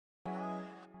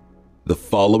The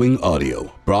following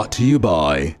audio, brought to you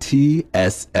by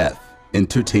TSF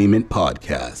Entertainment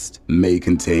Podcast, may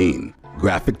contain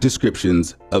graphic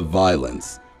descriptions of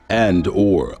violence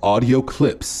and/or audio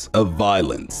clips of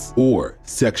violence or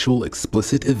sexual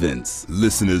explicit events.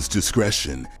 Listener's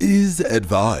discretion is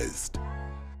advised.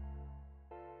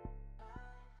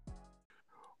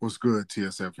 What's good,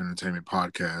 TSF Entertainment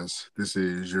Podcast? This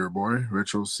is your boy,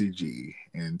 Retro CG,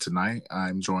 and tonight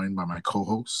I'm joined by my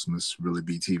co-host, Miss Really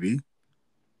BTV.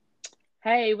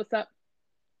 Hey, what's up?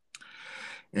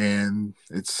 And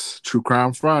it's True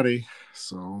Crime Friday,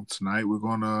 so tonight we're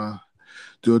gonna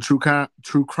do a true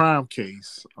crime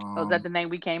case. Is that the name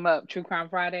we came up? True Crime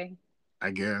Friday? I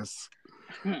guess.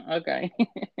 Okay.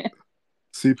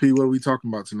 CP, what are we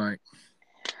talking about tonight?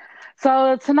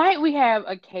 So tonight we have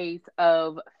a case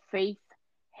of Faith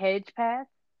Hedgepath.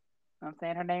 I'm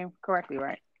saying her name correctly,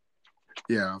 right?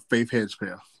 Yeah, Faith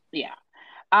Hedgepath. Yeah.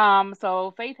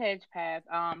 So Faith Hedgepath,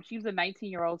 she was a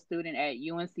 19-year-old student at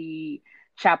UNC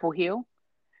Chapel Hill.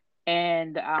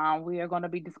 And we are going to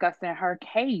be discussing her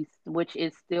case, which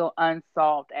is still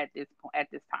unsolved at this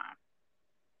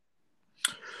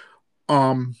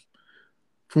time.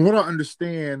 From what I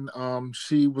understand,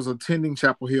 she was attending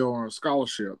Chapel Hill on a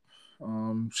scholarship.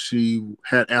 She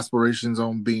had aspirations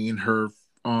on being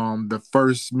the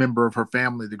first member of her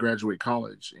family to graduate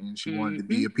college, and she wanted to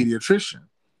be a pediatrician.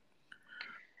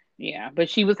 Yeah, but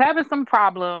she was having some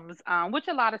problems, which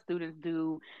a lot of students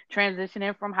do,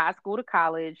 transitioning from high school to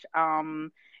college.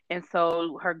 And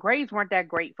so her grades weren't that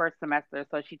great first semester.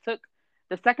 So she took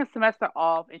the second semester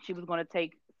off, and she was going to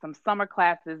take some summer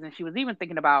classes, and she was even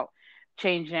thinking about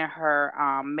changing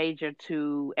her major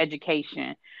to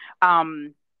education.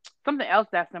 Something else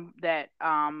that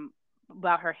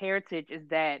about her heritage is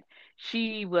that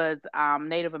she was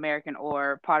Native American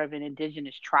or part of an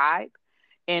indigenous tribe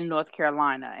in North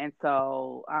Carolina. And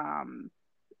so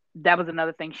that was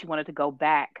another thing. She wanted to go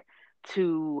back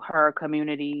to her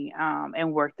community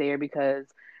and work there because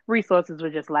resources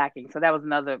were just lacking. So that was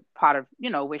another part of,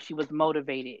 where she was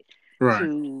motivated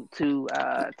to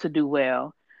do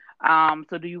well.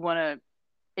 So do you want to,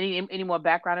 any more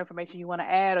background information you want to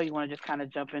add, or you want to just kind of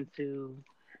jump into?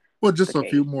 Well, just a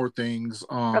few more things.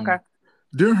 Okay.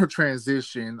 During her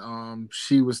transition,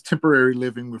 she was temporarily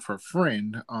living with her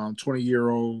friend,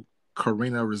 20-year-old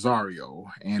Karina Rosario,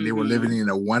 and they were living in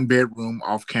a one-bedroom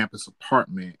off-campus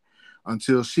apartment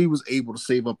until she was able to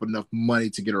save up enough money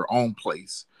to get her own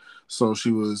place. So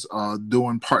she was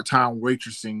doing part-time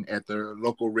waitressing at the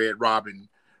local Red Robin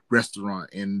restaurant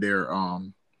in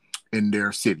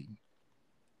their city.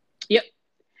 Yep.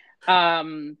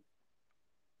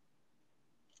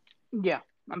 Yeah.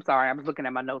 I'm sorry, I was looking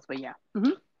at my notes, but yeah.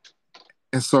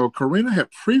 And so Karina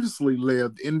had previously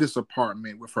lived in this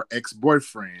apartment with her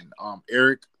ex-boyfriend,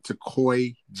 Eric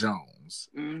Takoy Jones.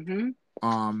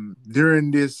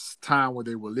 During this time where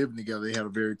they were living together, they had a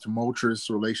very tumultuous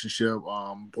relationship,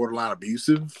 borderline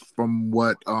abusive, from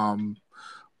what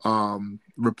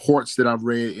reports that I've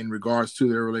read in regards to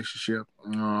their relationship.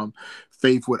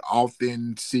 Faith would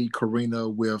often see Karina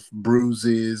with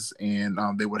bruises, and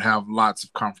they would have lots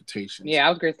of confrontations. Yeah, I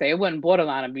was going to say, it wasn't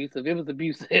borderline abusive. It was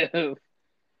abusive.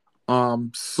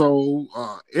 So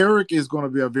Eric is going to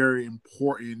be a very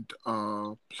important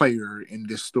player in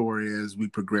this story as we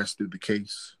progress through the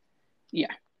case.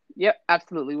 Yeah. Yep,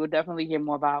 absolutely. We'll definitely hear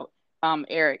more about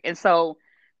Eric. And so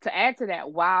to add to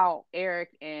that, while Eric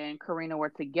and Karina were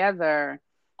together,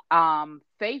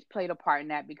 Faith played a part in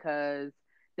that because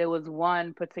there was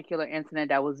one particular incident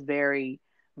that was very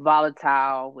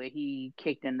volatile where he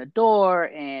kicked in the door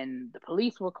and the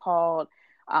police were called.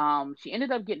 She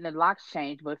ended up getting the locks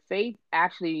changed, but Faith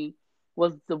actually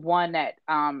was the one that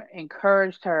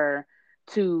encouraged her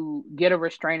to get a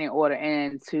restraining order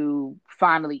and to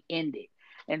finally end it.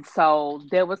 And so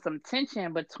there was some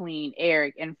tension between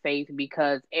Eric and Faith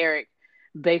because Eric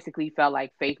basically felt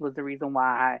like Faith was the reason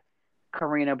why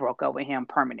Karina broke up with him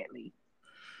permanently.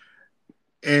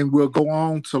 And we'll go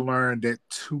on to learn that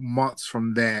 2 months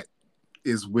from that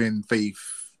is when Faith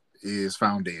is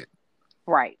found dead.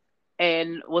 Right.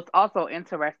 And what's also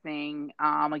interesting,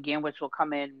 again, which we'll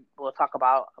talk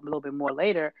about a little bit more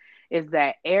later, is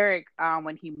that Eric,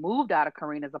 when he moved out of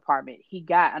Karina's apartment, he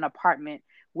got an apartment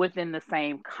within the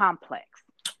same complex.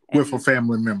 With a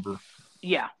family member.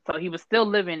 Yeah. So he was still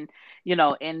living,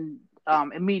 in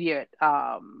immediate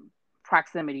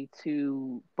proximity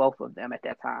to both of them at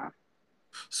that time.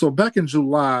 So back in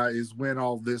July is when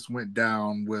all this went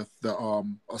down with the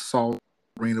assault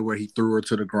Karina, where he threw her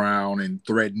to the ground and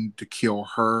threatened to kill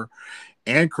her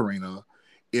and Karina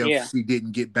if she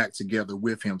didn't get back together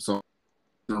with him. So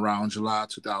around July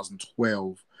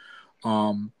 2012.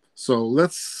 So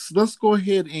let's go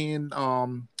ahead and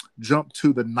jump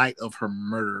to the night of her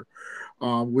murder,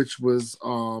 which was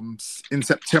in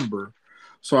September.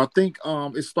 So I think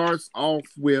it starts off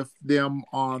with them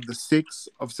on the 6th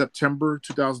of September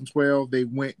 2012. They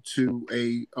went to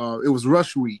it was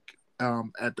Rush Week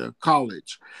at the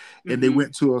college, and they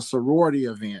went to a sorority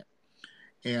event.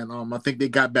 And I think they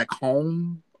got back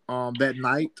home that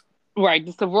night. Right.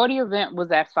 The sorority event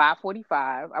was at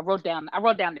 5:45. I wrote down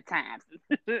the times.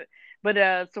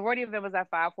 But sorority event was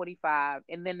at 5:45,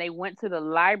 and then they went to the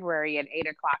library at 8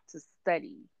 o'clock to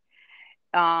study.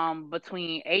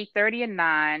 Between 8:30 and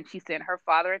 9, she sent her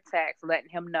father a text letting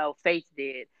him know, Faith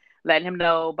did, letting him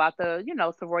know about the,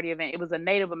 sorority event. It was a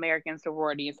Native American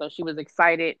sorority, and so she was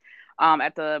excited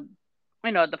at the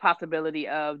possibility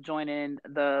of joining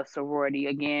the sorority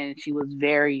again. She was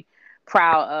very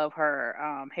proud of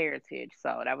her heritage,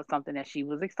 so that was something that she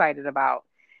was excited about.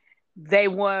 They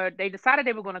decided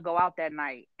they were going to go out that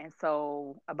night, and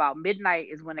so about midnight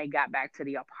is when they got back to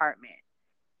the apartment.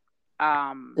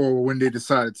 Or when they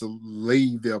decided to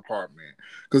leave the apartment,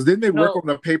 because didn't they work on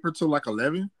the paper till like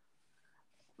 11?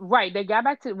 Right, they got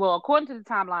back to, well, according to the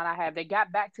timeline I have, they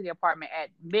got back to the apartment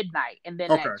at midnight, and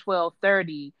then at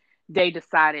 12:30 they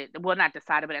decided, well, not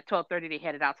decided, but at 12:30 they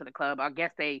headed out to the club. I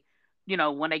guess they,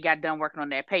 when they got done working on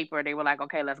their paper, they were like,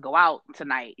 okay, let's go out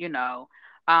tonight,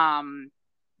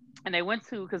 and they went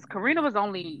to, because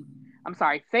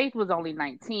Faith was only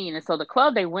 19, and so the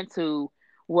club they went to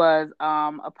was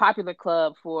a popular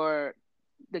club for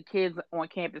the kids on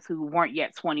campus who weren't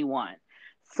yet 21.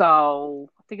 So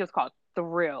I think it was called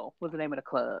Thrill was the name of the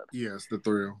club. Yes, the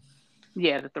Thrill.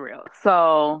 Yeah, the Thrill.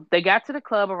 So they got to the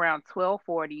club around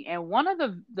 12:40, and one of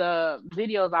the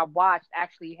videos I watched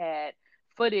actually had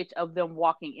footage of them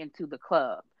walking into the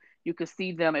club. You could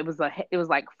see them. It was like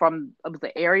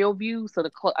the aerial view. So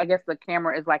I guess the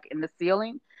camera is like in the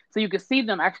ceiling, so you could see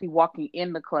them actually walking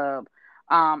in the club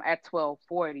at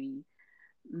 12:40.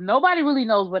 Nobody really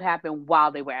knows what happened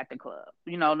while they were at the club.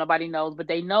 Nobody knows, but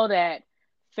they know that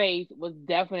Faith was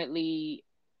definitely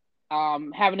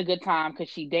having a good time because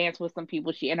she danced with some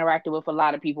people. She interacted with a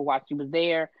lot of people while she was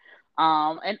there.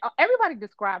 And everybody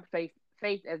described Faith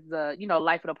as the,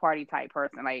 life of the party type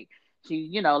person. Like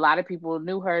she, a lot of people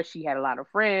knew her. She had a lot of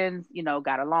friends,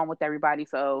 got along with everybody.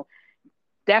 So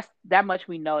that's that much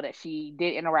we know, that she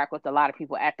did interact with a lot of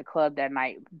people at the club that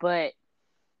night. But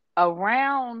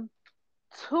around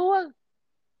 2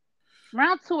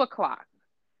 o'clock,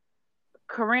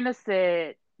 Karina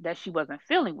said that she wasn't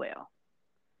feeling well.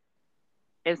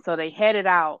 And so they headed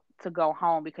out to go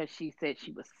home because she said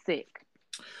she was sick.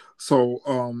 So,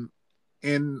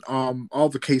 in all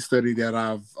the case study that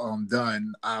I've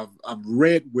done, I've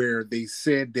read where they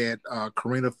said that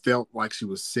Karina felt like she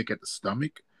was sick at the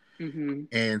stomach,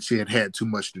 and she had too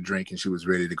much to drink, and she was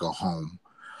ready to go home.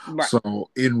 Right.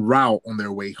 So, en route on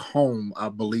their way home, I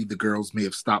believe the girls may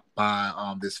have stopped by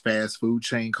this fast food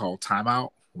chain called Time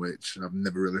Out, which I've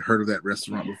never really heard of that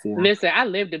restaurant before. Listen, I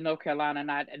lived in North Carolina,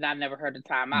 and I never heard of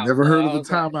Time Out. Never heard of the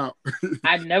Time Out.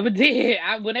 I never did.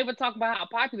 When they were talking about how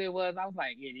popular it was, I was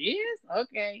like, it is?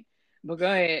 Okay. But go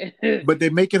ahead. But they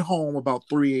make it home about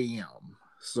 3 a.m.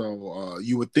 So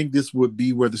you would think this would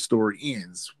be where the story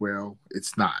ends. Well,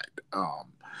 it's not.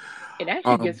 It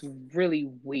actually gets really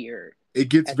weird. It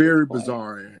gets very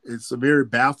bizarre. It's a very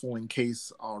baffling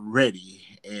case already.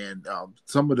 And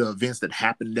some of the events that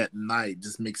happened that night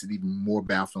just makes it even more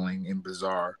baffling and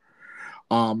bizarre.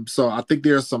 So I think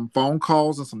there's some phone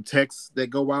calls and some texts that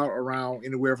go out around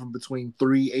anywhere from between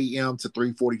 3 a.m. to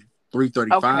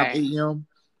 3:35 a.m.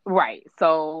 Right.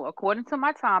 So according to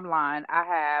my timeline, I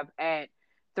have at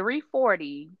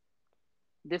 3:40.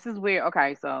 This is where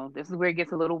it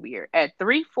gets a little weird. At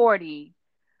 3:40,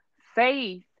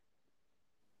 Faith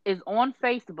is on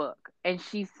Facebook and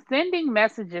she's sending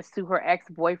messages to her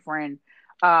ex-boyfriend,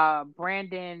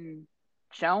 Brandon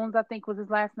Jones, I think was his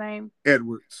last name.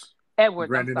 Edwards. I'm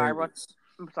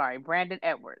sorry, Brandon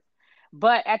Edwards.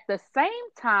 But at the same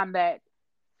time that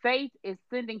Faith is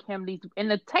sending him these,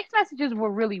 and the text messages were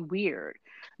really weird.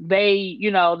 They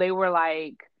were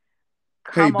like,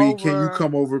 "Hey B, can you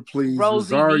come over, please?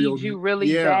 Rosie needs you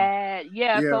really bad."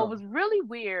 Yeah, so it was really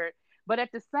weird. But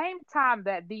at the same time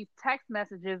that these text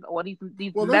messages or these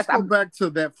let's go back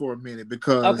to that for a minute,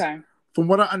 because from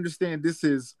what I understand, this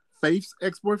is Faith's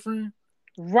ex-boyfriend.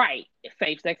 Right,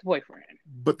 Faith's ex-boyfriend.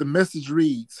 But the message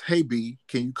reads, "Hey B,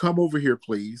 can you come over here,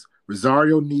 please?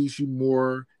 Rosario needs you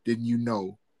more than you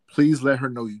know. Please let her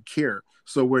know you care."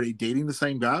 So were they dating the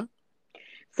same guy?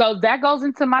 So that goes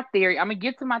into my theory. I'm gonna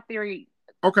get to my theory.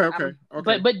 Okay.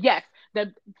 But yes,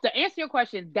 to answer your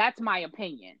question, that's my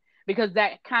opinion, because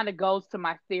that kind of goes to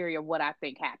my theory of what I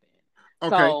think happened.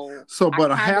 Okay. So, I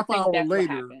but a kind of half think hour that's what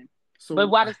later. happened. But So,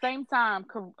 while at the same time,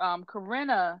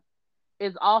 Corinna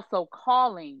is also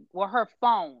calling, well, her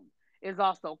phone is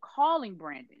also calling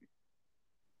Brandon.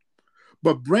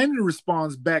 but Brandon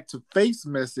responds back to Faith's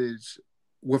message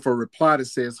with a reply that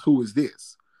says, "Who is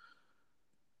this?"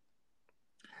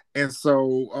 And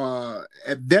so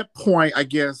at that point, I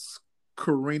guess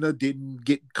Corinna didn't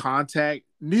get contact.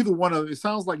 It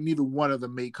sounds like neither one of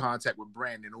them made contact with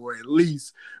Brandon, or at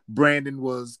least Brandon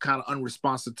was kind of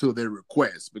unresponsive to their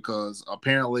request, because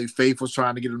apparently Faith was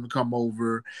trying to get him to come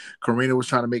over. Corinna was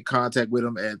trying to make contact with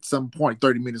him. At some point,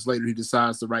 30 minutes later, he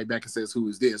decides to write back and says, "Who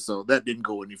is this?" So that didn't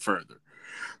go any further.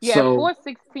 Yeah, at So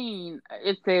 4:16,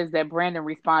 it says that Brandon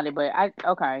responded, but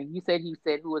okay, you said he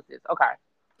said, "Who is this?" Okay.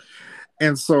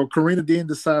 And so Corinna then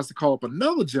decides to call up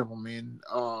another gentleman,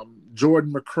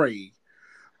 Jordan McCray,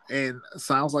 and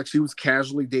sounds like she was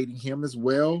casually dating him as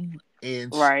well.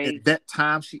 And Right. at that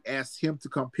time, she asked him to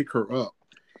come pick her up,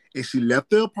 and she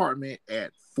left the apartment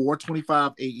at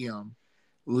 4:25 a.m.,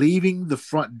 leaving the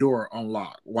front door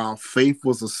unlocked while Faith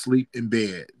was asleep in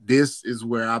bed. This is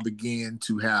where I began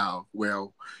to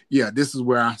this is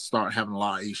where I start having a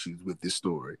lot of issues with this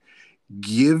story.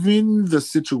 Given the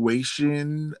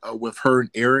situation with her and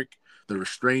Eric, the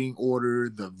restraining order,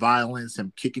 the violence,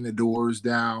 him kicking the doors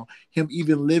down, him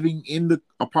even living in the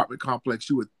apartment complex,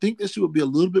 you would think that she would be a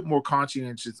little bit more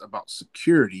conscientious about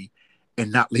security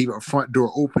and not leave her front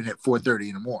door open at 4:30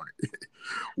 in the morning.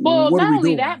 Well, What are not we only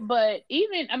doing? that, but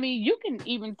even, I mean, you can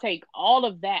even take all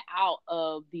of that out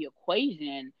of the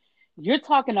equation. You're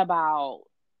talking about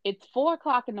it's 4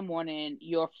 o'clock in the morning.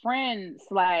 Your friend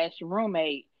slash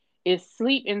roommate is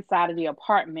asleep inside of the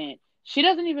apartment. She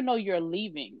doesn't even know you're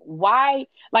leaving. Why?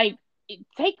 Like,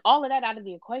 take all of that out of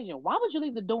the equation. Why would you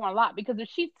leave the door unlocked? Because if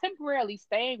she's temporarily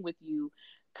staying with you,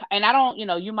 and I don't,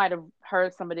 you might have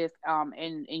heard some of this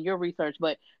in your research,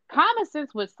 but common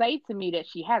sense would say to me that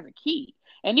she has a key.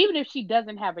 And even if she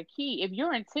doesn't have a key, if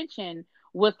your intention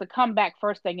was to come back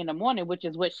first thing in the morning, which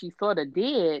is what she sort of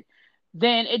did,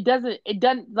 then it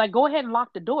doesn't like, go ahead and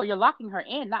lock the door. You're locking her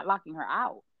in, not locking her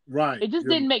out. Right. It just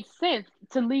didn't make sense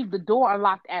to leave the door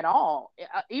unlocked at all.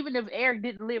 Even if Eric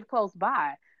didn't live close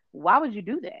by, why would you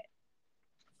do that?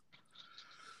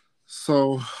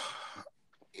 So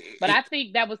But I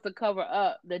think that was to cover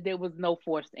up that there was no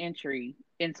forced entry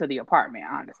into the apartment,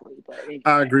 honestly. But I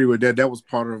anyway. agree with that. That was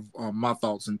part of my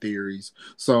thoughts and theories.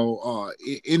 So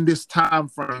in this time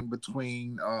frame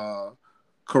between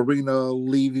Corinna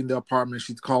leaving the apartment,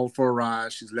 she's called for a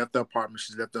ride. She's left the apartment.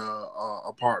 She's left the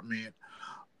apartment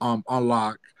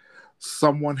unlocked.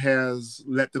 Someone has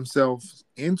let themselves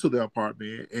into the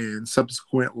apartment and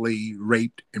subsequently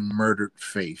raped and murdered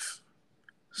Faith.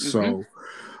 Mm-hmm.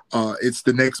 So it's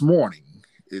the next morning.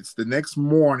 It's the next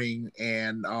morning,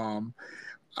 and I'm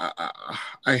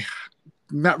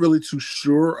not really too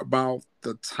sure about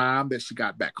the time that she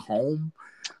got back home.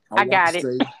 I I want to got it.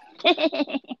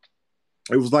 say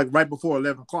it was like right before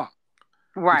 11 o'clock,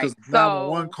 because Right. the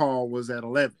 911 call was at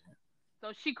 11.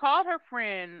 So she called her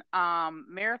friend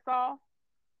Marisol.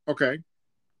 Okay.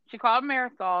 She called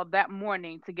Marisol that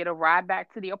morning to get a ride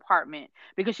back to the apartment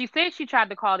because she said she tried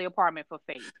to call the apartment for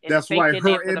Faith, and the That's Faith right. didn't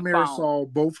Her answer and the phone.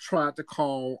 Marisol both tried to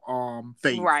call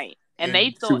Faith, Right. And they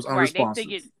and she thought, was right, they unresponsive.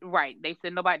 figured, right, they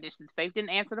said nobody did. Faith didn't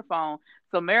answer the phone.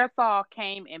 So Marisol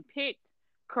came and picked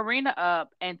Corinna up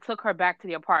and took her back to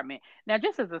the apartment. Now,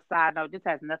 just as a side note, this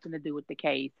has nothing to do with the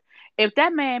case. If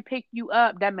that man picked you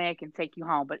up, that man can take you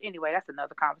home. But anyway, that's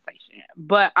another conversation.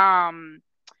 But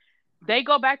they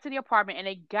go back to the apartment, and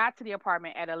they got to the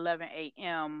apartment at 11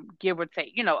 a.m., give or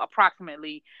take,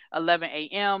 approximately 11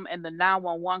 a.m., and the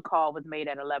 911 call was made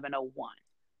at 11:01.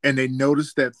 And they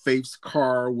noticed that Faith's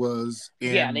car was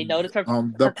Yeah, they in noticed the her car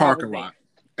was parking there. lot,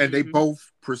 and they Hmm.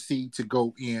 both proceed to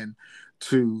go in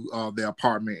to the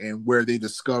apartment, and where they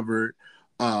discovered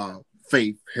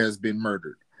Faith has been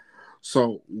murdered.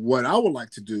 So what I would like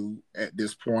to do at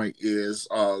this point is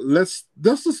let's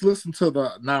just listen to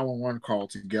the 911 call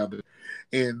together,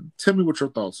 and tell me what your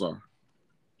thoughts are.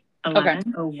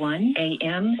 11:01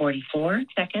 a.m. 44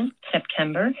 seconds,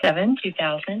 September 7,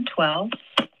 2012.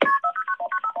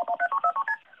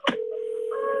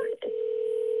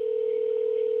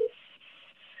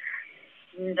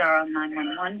 Zara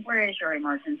 911. Where is your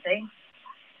emergency?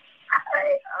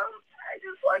 I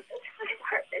just walked into my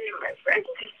apartment and my friend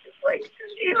just like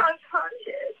she's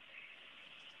unconscious.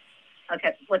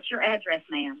 Okay, what's your address,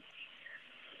 ma'am?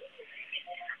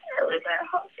 I live at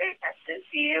Hawker at this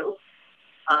view.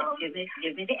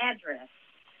 Give me the address.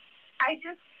 I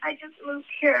just moved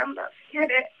here. I'm about to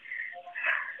get it.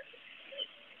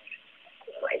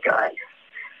 Oh my God.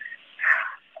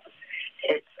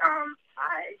 It's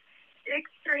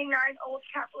 5639 Old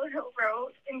Capitol Hill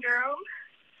Road in Durham.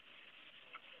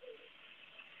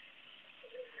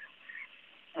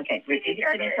 Okay, repeat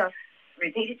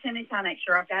it to me so I make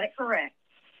sure I've got it correct.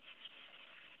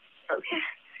 Okay.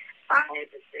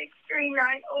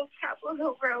 5639 Old Capitol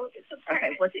Hill Road. It's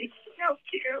Okay, what's it?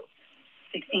 1602.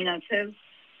 1602?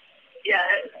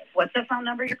 Yes. What's the phone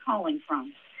number you're calling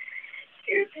from?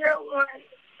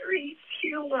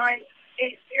 201-321-8075.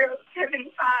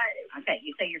 Okay,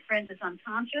 you say your friend is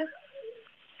unconscious?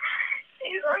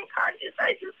 He's unconscious.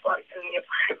 I just walked in the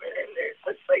apartment and there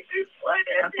looks like there's blood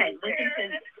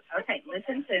everywhere.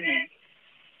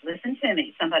 Listen to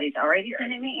me. Somebody's already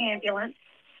sending the ambulance.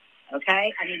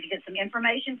 Okay, I need to get some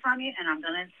information from you, and I'm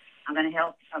gonna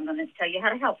tell you how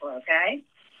to help her. Okay.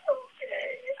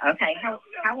 Okay.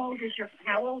 How old is she?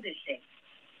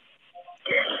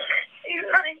 She's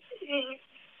 19.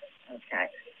 Okay.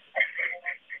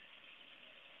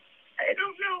 I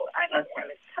don't know. I don't want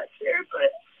to touch her,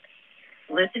 but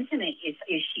listen to me.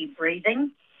 Is she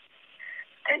breathing?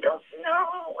 I don't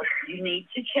know. You need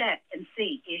to check and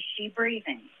see. Is she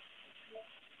breathing?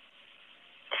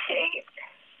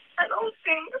 I don't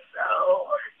think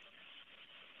so.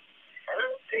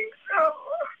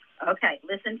 Okay,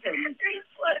 listen to me. There's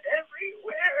blood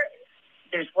everywhere.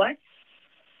 There's what?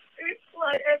 There's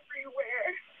blood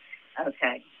everywhere.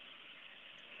 Okay.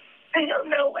 I don't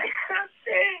know what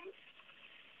happened.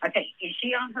 Okay, is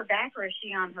she on her back or is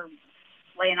she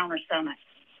laying on her stomach?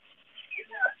 She's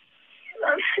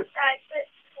on her back, but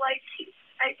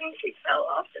I think she fell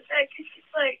off the bed because she's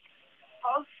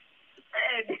off the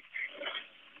bed.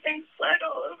 There's blood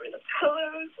all over the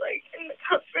pillows, in the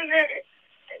comforter. I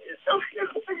just don't know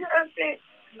what happened.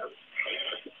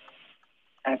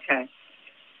 Okay.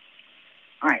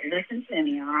 All right, listen to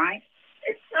me, all right?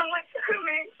 Is someone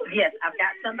coming? Yes, I've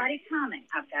got somebody coming.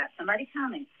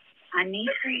 I need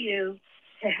for you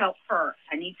to help her.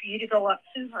 I need for you to go up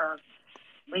to her.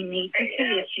 We need to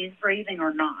see if she's breathing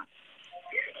or not.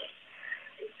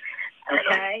 Okay?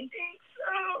 I don't think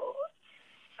so.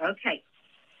 Okay.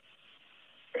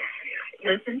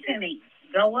 Listen to me.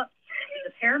 Go up.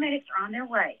 The paramedics are on their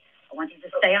way. I want you to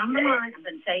stay on the line. I'm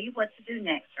going to tell you what to do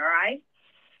next, all right?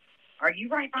 Are you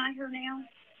right by her now?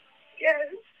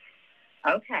 Yes.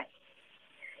 Okay.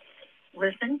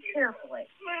 Listen carefully.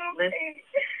 Moving.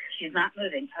 She's not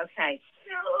moving. Okay.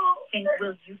 No.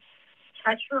 Will you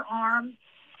touch her arm?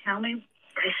 Tell me,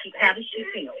 how does she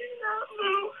feel? She's not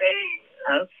moving.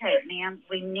 Okay, ma'am.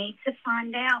 We need to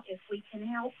find out if we can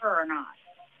help her or not.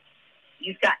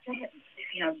 You've got to,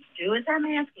 do as I'm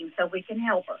asking so we can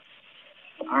help her.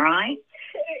 All right?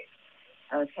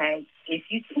 Okay. If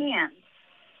you can,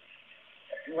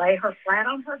 lay her flat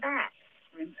on her back.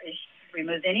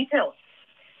 Remove any pillows.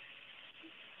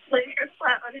 Lay her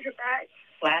flat on her back?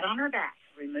 Flat on her back.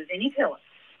 Remove any pillows.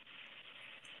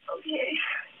 Okay.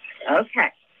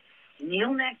 Okay.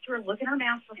 Kneel next to her. Look in her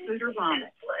mouth for food or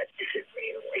vomit.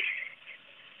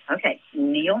 Okay.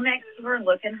 Kneel next to her.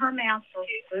 Look in her mouth for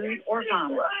food or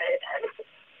vomit.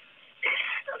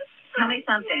 Tell me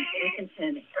something. Listen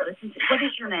to me. What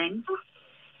is your name?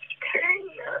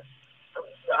 Karina. I'm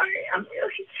sorry. I'm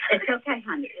really sorry. It's okay,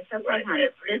 honey. Listen to me. I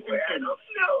don't know.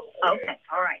 Okay.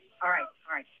 All right.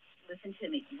 Listen to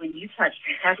me. When you touch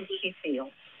her, how does she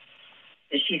feel?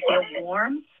 Does she feel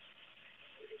warm?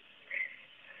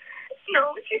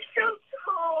 No, she feels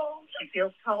cold. She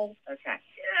feels cold? Okay.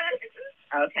 Yes.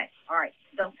 Okay. All right.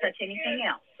 Don't touch anything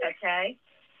else, okay?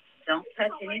 Don't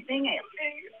touch anything else.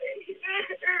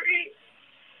 Hurry.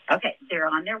 Okay. They're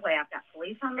on their way. I've got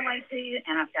police on the way to you,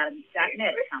 and I've got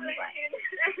medics on the way.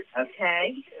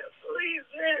 Okay? I can't believe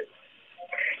this.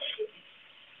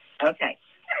 Okay.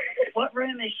 What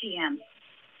room is she in?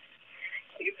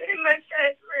 She's in my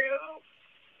bedroom.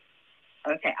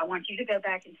 Okay. I want you to go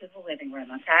back into the living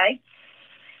room, okay?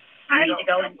 I don't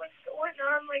know what's going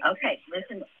on. Okay,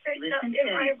 listen to me. In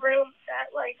my room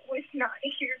that was not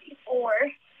here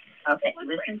before. Okay, it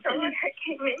listen like to someone me. that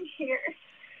came in here.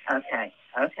 Okay.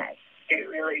 It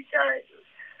really does.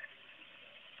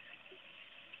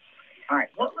 All right.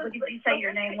 What did you say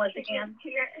your name was again?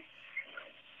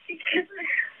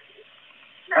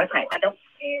 Okay.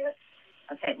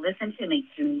 Okay. Listen to me.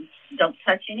 Don't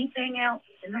touch anything else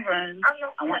in the room.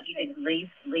 I want you to leave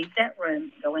that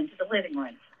room. Go into the living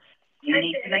room. You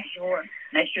need to make sure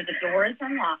the door is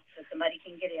unlocked so somebody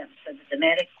can get in, so that the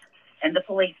medics and the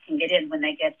police can get in when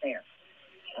they get there.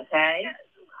 Okay? Yes,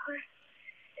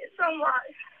 it's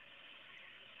unlocked.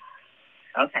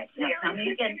 Okay. Now tell me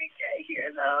again. Get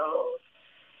here though.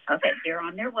 Okay, they're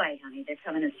on their way, honey. They're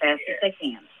coming as fast as they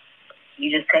can. You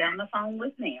just stay on the phone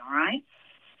with me, all right?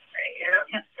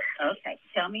 Yeah. Okay.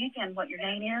 Tell me again what your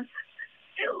name is.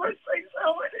 It looks like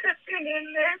someone had been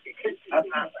in there because she's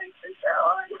not like the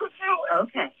cell. I don't know.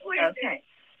 Okay.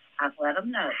 I've let them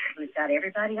know. We've got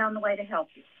everybody on the way to help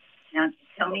you. Now,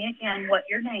 tell me again what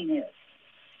your name is.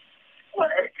 What?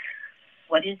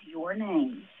 What is your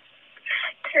name?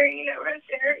 Karina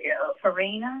Rosario.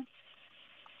 Karina?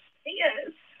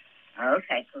 Yes.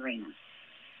 Okay, Karina.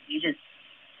 You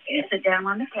sit down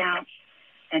on the couch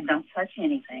and don't touch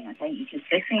anything, okay? You just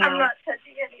sit down. I'm not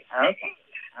touching anything.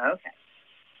 Okay.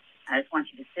 I just want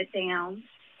you to sit down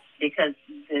because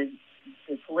the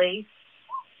police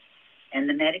and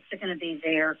the medics are going to be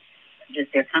there.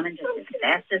 They're coming just as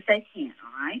fast as they can,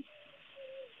 all right?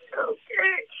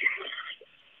 Okay.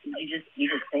 You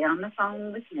just stay on the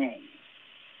phone with me.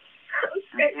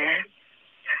 Okay.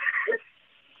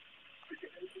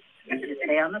 You just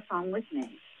stay on the phone with me.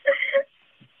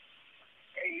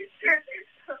 Are you sure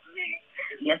they're coming?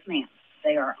 Yes, ma'am.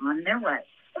 They are on their way.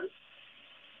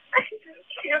 I just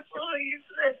can't believe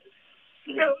this.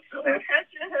 No, someone had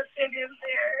to have been in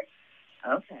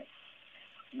there. Okay.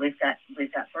 We've got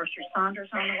first responders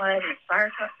on the way. There's a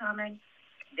fire truck coming.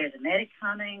 There's a medic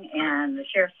coming, and the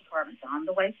sheriff's department's on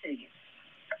the way to you.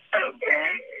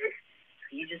 Okay.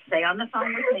 You just stay on the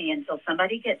phone with me until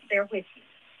somebody gets there with you.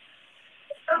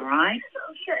 All right?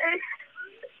 Okay.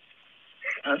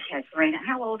 Okay, Karina.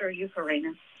 How old are you, Karina?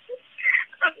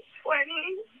 I'm 20.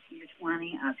 You're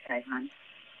 20? Okay, hon.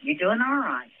 You're doing all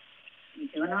right. You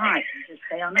just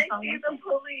stay on the phone with me. I see the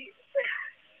police.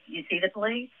 You see the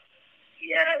police?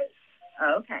 Yes.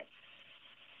 Okay.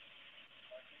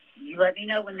 You let me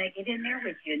know when they get in there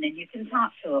with you, and then you can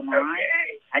talk to them, all right?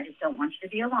 Okay. I just don't want you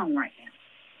to be alone right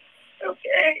now.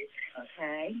 Okay.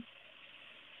 Okay?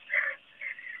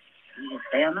 You just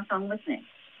stay on the phone with me.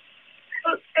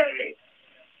 Okay.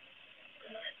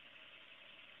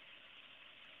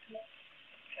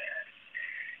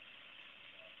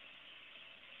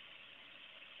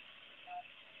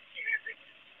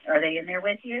 Are they in there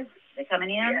with you? They coming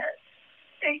in? Yes.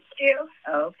 Thank you.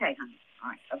 Okay, honey. All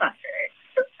right. Bye-bye.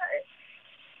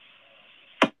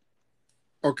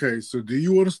 Okay, so do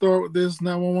you want to start with this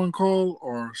 911 call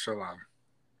or shall I?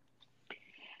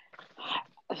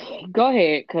 Go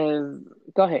ahead.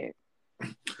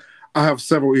 I have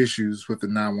several issues with the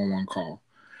 911 call.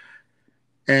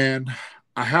 And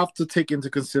I have to take into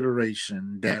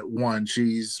consideration that, one,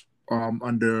 she's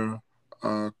under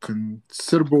a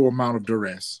considerable amount of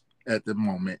duress at the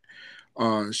moment.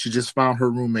 She just found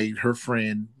her roommate, her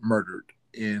friend, murdered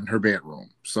in her bedroom.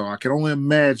 So I can only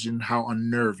imagine how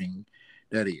unnerving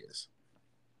that is.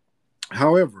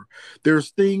 However,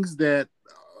 there's things that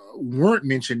weren't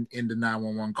mentioned in the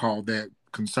 911 call that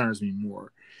concerns me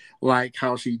more, like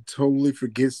how she totally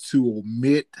forgets to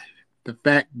omit the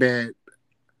fact that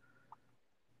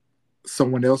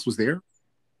someone else was there.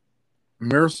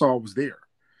 Marisol was there.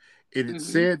 And it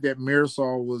said that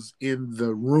Marisol was in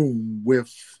the room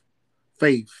with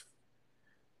Faith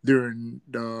during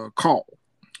the call.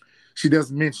 She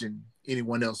doesn't mention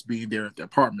anyone else being there at the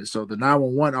apartment. So the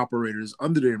 911 operator is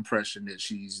under the impression that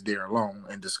she's there alone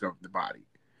and discovered the body.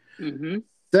 Mm-hmm.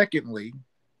 Secondly,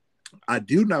 I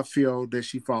do not feel that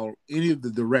she followed any of the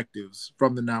directives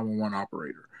from the 911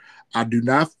 operator. I do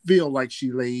not feel like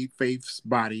she laid Faith's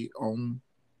body on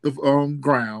the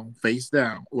ground, face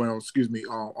down. Well, excuse me,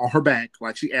 on her back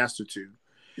like she asked her to.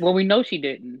 Well, we know she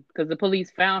didn't because the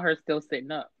police found her still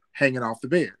sitting up, hanging off the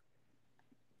bed.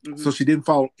 Mm-hmm. So she didn't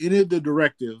follow any of the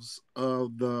directives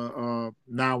of the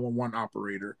 911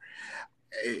 operator.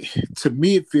 To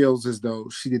me, it feels as though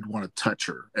she didn't want to touch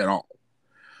her at all.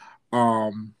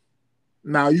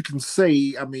 Now you can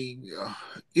say,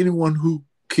 anyone who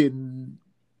can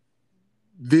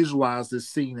visualize this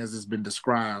scene as it's been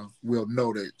described will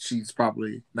know that she's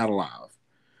probably not alive.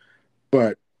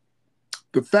 But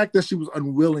the fact that she was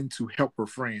unwilling to help her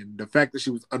friend, the fact that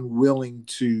she was unwilling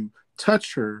to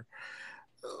touch her,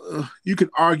 you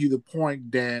could argue the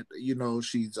point that,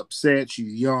 she's upset,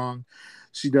 she's young,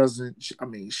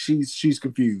 she's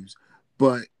confused.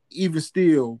 But even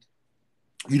still,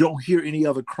 you don't hear any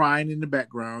other crying in the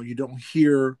background. You don't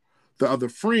hear the other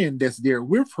friend that's there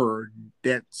with her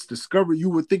that's discovered. You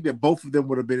would think that both of them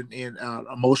would have been in an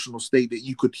emotional state that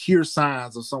you could hear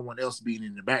signs of someone else being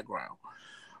in the background.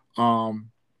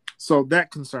 So that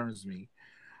concerns me.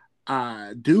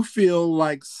 I do feel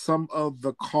like some of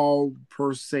the call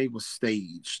per se was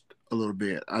staged a little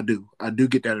bit. I do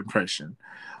get that impression.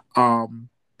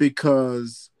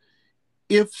 Because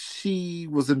if she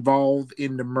was involved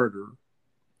in the murder,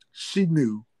 she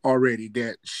knew already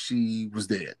that she was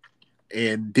dead.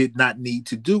 and did not need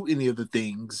to do any of the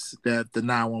things that the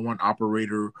 911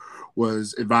 operator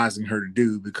was advising her to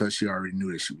do because she already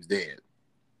knew that she was dead.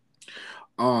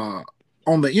 On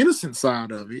the innocent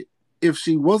side of it, if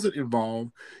she wasn't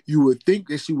involved, you would think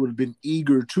that she would have been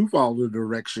eager to follow the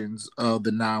directions of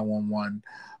the 911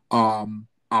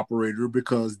 operator,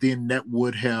 because then that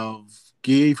would have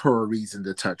gave her a reason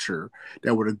to touch her.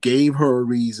 That would have gave her a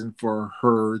reason for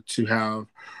her to have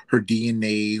her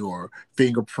DNA or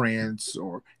fingerprints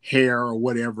or hair or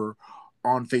whatever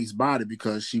on Faith's body,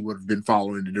 because she would have been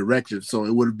following the directives. So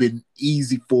it would have been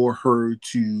easy for her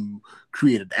to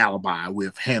create an alibi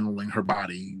with handling her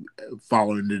body,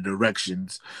 following the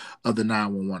directions of the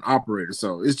 911 operator.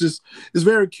 So it's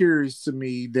very curious to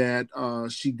me that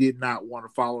she did not want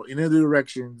to follow any of the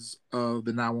directions of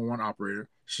the 911 operator.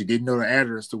 She didn't know the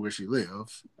address to where she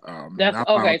lived. That's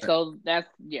okay. So that's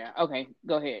okay.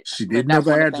 Go ahead. She didn't know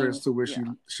the address to where she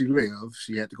lived.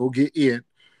 She had to go get it.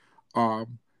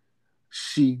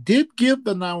 She did give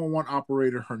the 911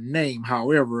 operator her name.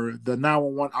 However, the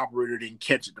 911 operator didn't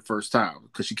catch it the first time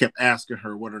because she kept asking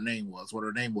her what her name was,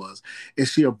 and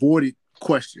she avoided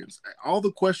questions. All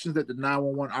the questions that the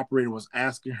 911 operator was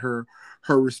asking her,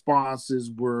 her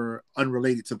responses were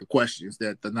unrelated to the questions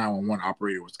that the 911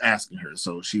 operator was asking her.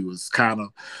 So she was kind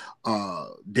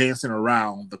of dancing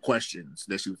around the questions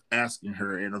that she was asking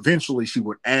her, and eventually she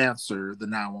would answer the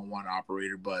 911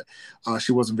 operator, but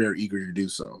she wasn't very eager to do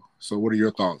so. So what are your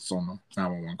thoughts on the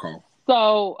 911 call?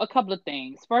 So a couple of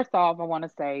things. First off, I want to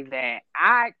say that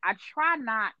I try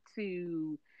not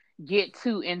to get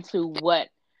too into what,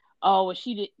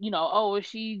 she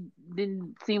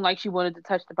didn't seem like she wanted to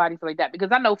touch the body, so like that.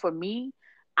 Because I know for me,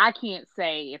 I can't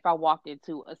say if I walked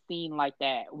into a scene like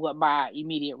that what my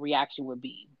immediate reaction would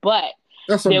be. But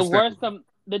there were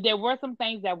some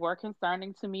things that were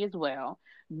concerning to me as well.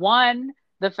 One,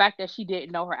 the fact that she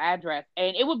didn't know her address,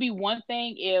 and it would be one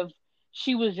thing if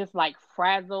she was just like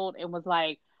frazzled and was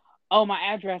like, "Oh, my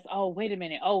address. Oh, wait a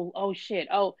minute. Oh shit.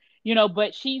 Oh,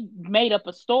 but she made up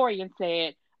a story and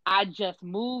said, I just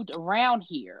moved around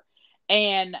here.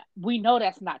 And we know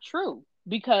that's not true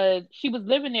because she was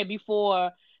living there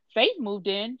before Faith moved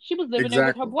in. She was living there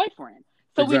with her boyfriend.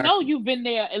 So we know you've been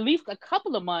there at least a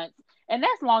couple of months, and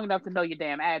that's long enough to know your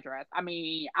damn address. I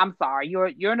mean, I'm sorry.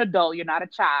 You're an adult. You're not a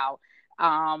child.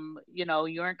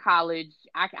 You're in college.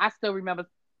 I still remember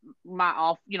my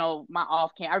off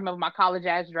campus. I remember my college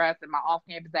address and my off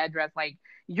campus address. Like,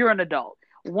 you're an adult.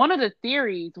 One of the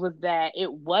theories was that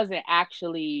it wasn't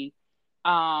actually,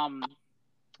 that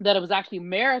it was actually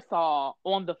Marisol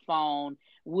on the phone,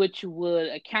 which would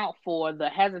account for the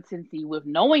hesitancy with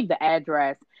knowing the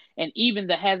address and even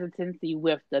the hesitancy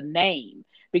with the name.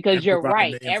 Because you're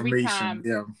right. Every time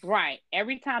the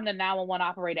 911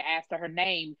 operator asked her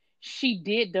name, she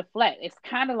did deflect. It's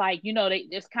kind of like,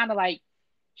 it's kind of like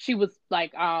she was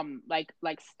like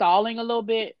stalling a little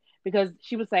bit. Because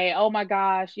she would say, "Oh my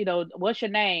gosh, what's your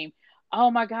name?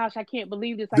 Oh my gosh, I can't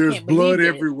believe this. There's blood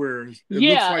everywhere. It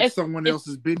looks like someone else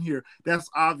has been here. That's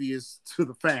obvious to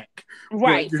the fact,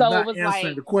 right? So not it was answering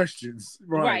like the questions,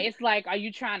 right? It's like, are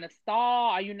you trying to stall?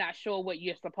 Are you not sure what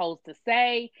you're supposed to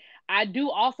say? I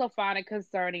do also find it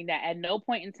concerning that at no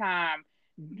point in time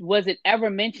was it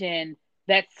ever mentioned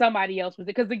that somebody else was.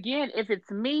 Because again, if it's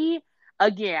me.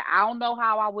 Again, I don't know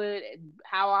how I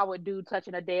would do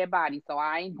touching a dead body, so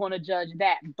I ain't going to judge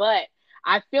that. But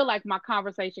I feel like my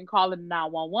conversation calling the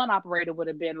 911 operator would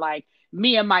have been like,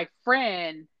 me and my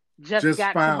friend just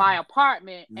got to my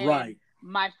apartment, and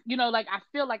I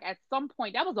feel like at some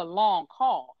point, that was a long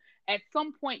call. At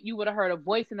some point, you would have heard a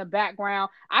voice in the background.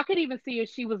 I could even see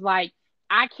if she was like,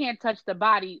 I can't touch the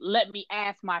body. Let me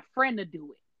ask my friend to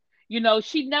do it.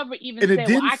 She never even said, well, I can't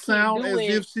do it. And it didn't sound as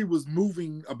if she was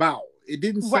moving about. It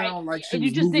didn't sound like she was moving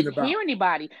about. You just didn't hear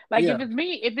anybody. Like, if it's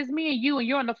me and you, and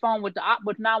you're on the phone with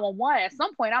 911, at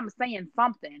some point I'm saying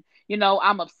something.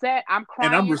 I'm upset. I'm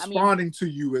crying. And I'm responding to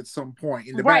you at some point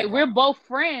in the background. We're both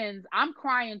friends. I'm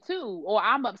crying too, or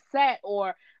I'm upset,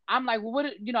 or I'm like,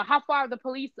 well, how far are the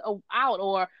police out,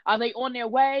 or are they on their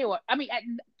way, or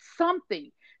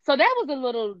something. So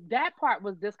that part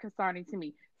was disconcerting to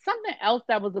me. Something else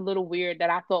that was a little weird that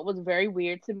I thought was very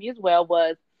weird to me as well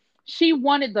was she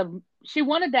wanted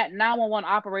that 911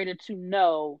 operator to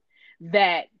know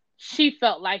that she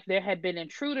felt like there had been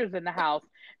intruders in the house,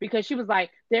 because she was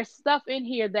like, there's stuff in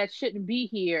here that shouldn't be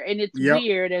here, and it's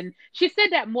weird. And she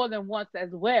said that more than once as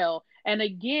well. And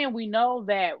again, we know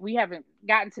that we haven't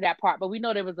gotten to that part, but we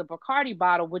know there was a Bacardi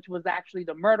bottle, which was actually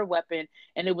the murder weapon,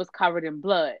 and it was covered in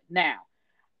blood. Now,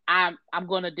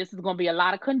 this is gonna be a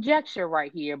lot of conjecture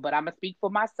right here, but I'm gonna speak for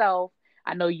myself.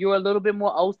 I know you're a little bit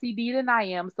more OCD than I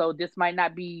am, so this might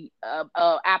not be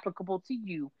applicable to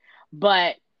you.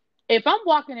 But if I'm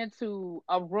walking into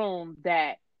a room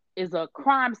that is a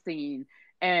crime scene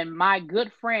and my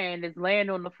good friend is laying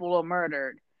on the floor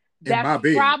murdered, In that's my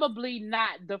bed. probably not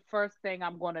the first thing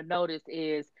I'm going to notice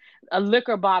is a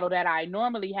liquor bottle that I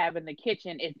normally have in the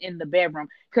kitchen is in the bedroom.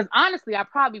 Because honestly, I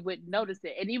probably wouldn't notice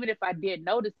it. And even if I did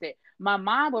notice it, my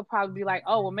mom would probably be like,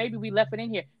 oh, well, maybe we left it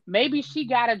in here. Maybe she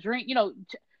got a drink.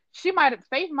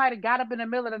 Faith might have got up in the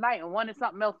middle of the night and wanted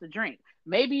something else to drink.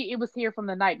 Maybe it was here from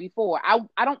the night before.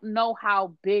 I don't know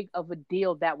how big of a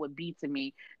deal that would be to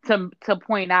me to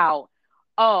point out,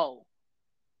 oh,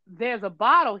 there's a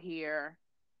bottle here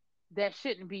that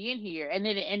shouldn't be in here, and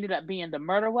then it ended up being the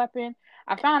murder weapon.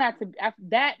 I found out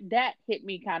that hit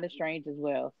me kind of strange as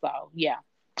well. So yeah,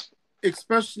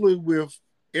 especially with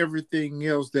everything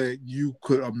else that you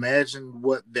could imagine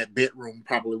what that bedroom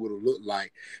probably would have looked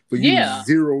like. For you to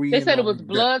zero in they said it was on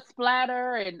blood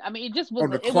splatter, and I mean it just was on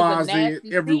the it was a closet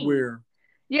nasty everywhere.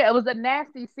 scene. Yeah, it was a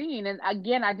nasty scene, and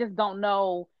again, I just don't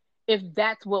know if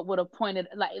that's what would have pointed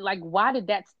like why did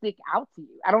that stick out to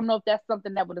you? I don't know if that's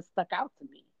something that would have stuck out to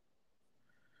me.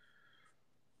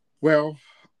 Well,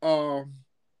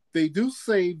 they do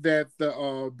say that the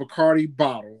Bacardi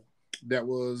bottle that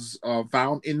was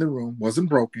found in the room wasn't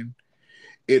broken.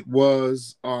 It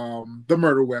was the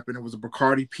murder weapon. It was a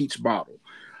Bacardi peach bottle.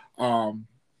 Um,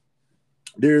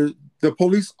 the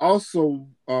police also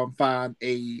found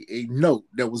a note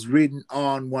that was written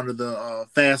on one of the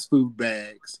fast food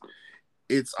bags.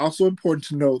 It's also important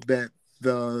to note that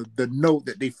the note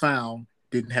that they found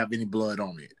didn't have any blood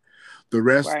on it. The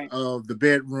rest of the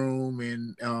bedroom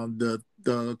and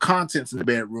the contents of the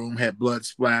bedroom had blood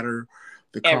splatter.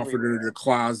 The comforter, the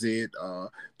closet,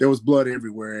 there was blood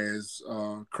everywhere, as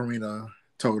Karina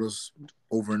told us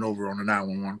over and over on the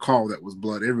 911 call. That was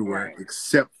blood everywhere,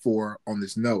 except for on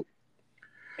this note.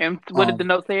 And what did the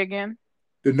note say again?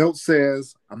 The note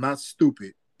says, "I'm not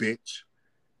stupid, bitch,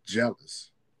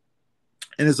 jealous."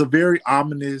 And it's a very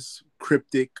ominous,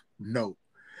 cryptic note.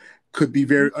 Could be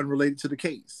very unrelated to the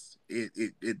case.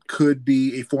 It could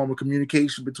be a form of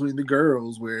communication between the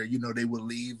girls where, they would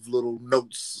leave little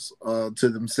notes to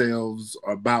themselves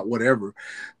about whatever.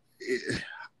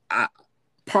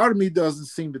 Part of me doesn't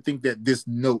seem to think that this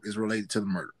note is related to the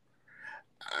murder.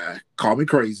 Call me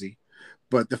crazy,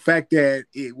 but the fact that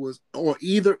it was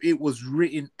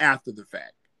written after the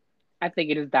fact. I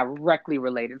think it is directly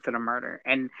related to the murder.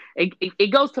 And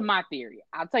it goes to my theory.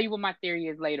 I'll tell you what my theory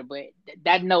is later, but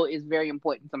that note is very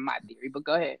important to my theory. But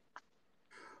go ahead.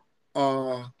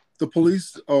 The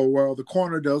police, the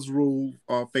coroner does rule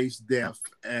Faith's death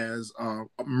as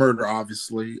murder,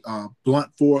 obviously.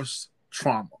 Blunt force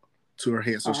trauma to her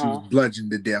head. So she was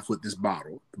bludgeoned to death with this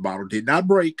bottle. The bottle did not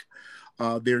break.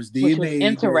 There's DNA. Which was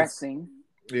interesting.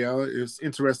 It's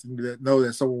interesting to know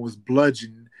that someone was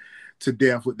bludgeoned to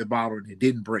death with the bottle and it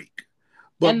didn't break.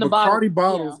 But the Bacardi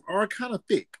bottles are kind of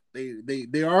thick.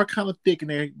 They are kind of thick,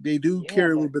 and they do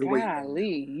carry a little bit of weight.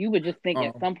 Golly, you would just think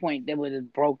at some point they would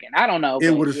have broken. I don't know. It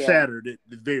would have shattered at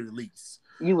the very least.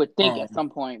 You would think at some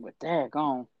point, but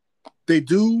daggone. They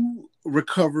do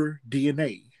recover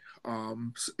DNA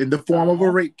in the form of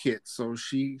a rape kit. So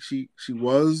she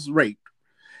was raped,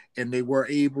 and they were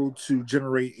able to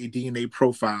generate a DNA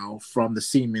profile from the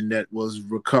semen that was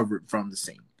recovered from the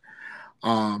scene.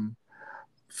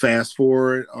 Fast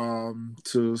forward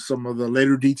to some of the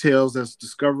later details that's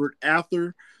discovered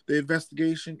after the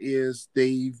investigation is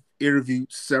they've interviewed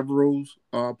several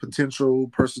potential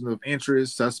persons of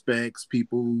interest, suspects,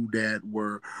 people that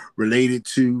were related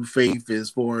to Faith as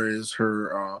far as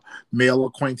her male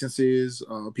acquaintances,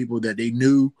 people that they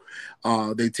knew.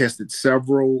 They tested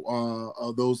several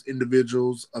of those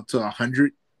individuals, up to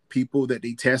 100 people that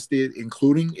they tested,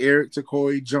 including Eric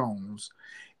Takoy Jones.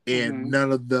 And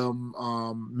none of them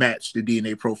matched the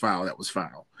DNA profile that was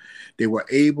found. They were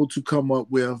able to come up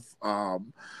with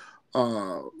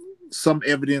some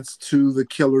evidence to the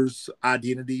killer's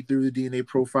identity through the DNA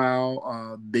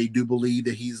profile. They do believe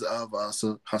that he's of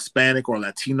Hispanic or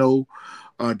Latino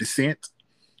descent.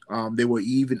 They were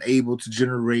even able to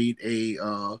generate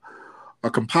a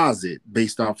composite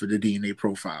based off of the DNA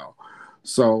profile.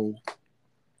 So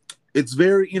it's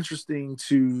very interesting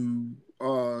to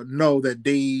know that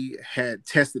they had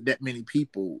tested that many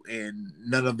people and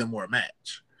none of them were a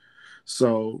match.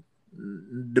 So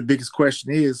the biggest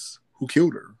question is, who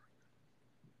killed her?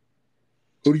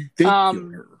 Who do you think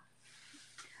killed her?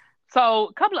 So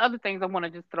a couple of other things I want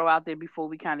to just throw out there before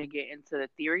we kind of get into the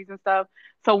theories and stuff.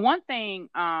 So one thing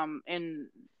in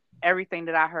everything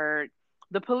that I heard,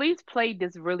 the police played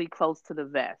this really close to the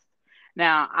vest.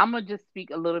 Now, I'm gonna just speak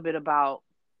a little bit about,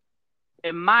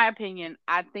 in my opinion,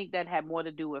 I think that had more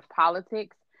to do with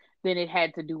politics than it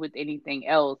had to do with anything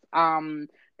else.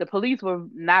 The police were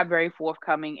not very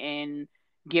forthcoming in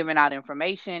giving out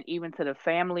information, even to the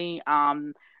family.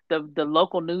 The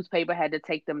local newspaper had to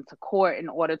take them to court in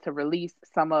order to release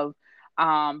some of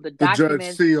the The judge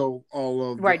documents. sealed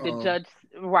all of the. Right, the judge,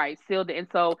 right, sealed it. And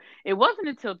so it wasn't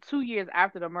until 2 years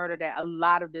after the murder that a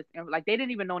lot of this, like, they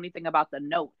didn't even know anything about the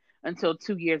note until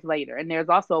 2 years later. And there's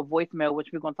also a voicemail, which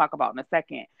we're going to talk about in a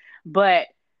second. But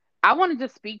I want to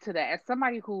just speak to that as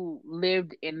somebody who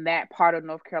lived in that part of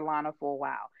North Carolina for a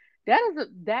while.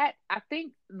 That I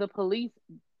think the police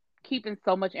keeping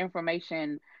so much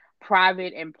information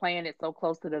private and playing it so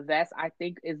close to the vest, I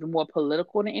think is more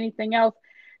political than anything else.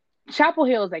 Chapel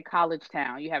Hill is a college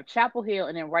town. You have Chapel Hill,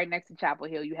 and then right next to Chapel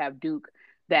Hill, you have Duke,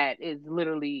 that is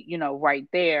literally, right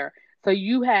there. So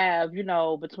you have,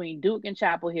 between Duke and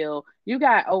Chapel Hill, you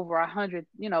got over 100,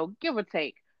 give or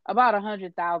take, about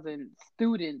 100,000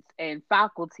 students and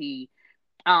faculty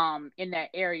in that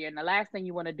area. And the last thing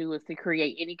you want to do is to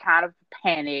create any kind of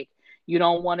panic. You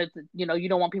don't want it to, you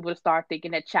don't want people to start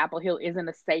thinking that Chapel Hill isn't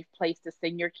a safe place to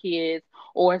send your kids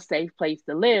or a safe place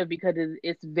to live, because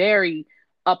it's very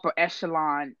upper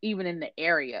echelon, even in the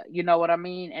area. You know what I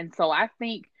mean? And so I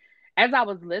think, as I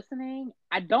was listening,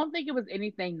 I don't think it was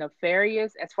anything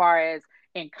nefarious as far as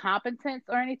incompetence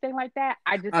or anything like that.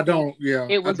 I just think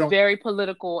it was very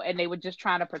political, and they were just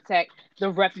trying to protect the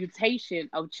reputation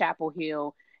of Chapel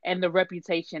Hill and the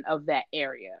reputation of that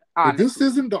area. But this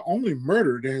isn't the only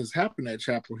murder that has happened at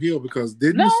Chapel Hill, because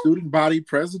didn't the student body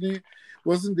president,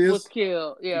 wasn't this was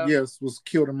killed? Yeah. Yes, was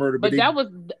killed and murdered. But that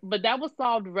was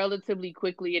solved relatively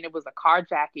quickly, and it was a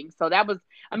carjacking. So that was,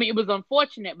 I mean, it was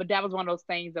unfortunate, but that was one of those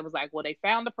things that was like, well, they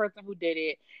found the person who did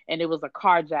it, and it was a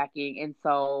carjacking. And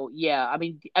so, yeah,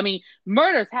 I mean,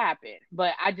 murders happen,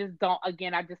 but I just don't.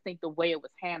 Again, I just think the way it was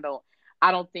handled,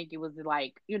 I don't think it was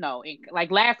like,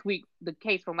 like last week, the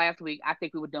case from last week, I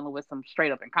think we were dealing with some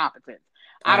straight up incompetence.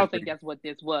 I don't think that's what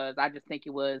this was. I just think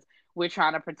it was, we're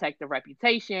trying to protect the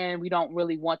reputation. We don't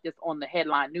really want this on the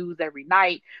headline news every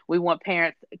night. We want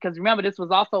parents, because remember, this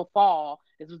was also fall.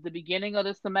 This was the beginning of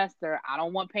the semester. I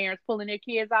don't want parents pulling their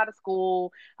kids out of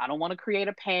school. I don't want to create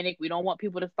a panic. We don't want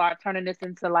people to start turning this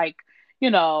into like,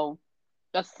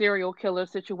 a serial killer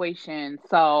situation.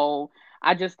 So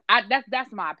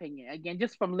that's my opinion. Again,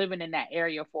 just from living in that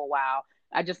area for a while,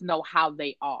 I just know how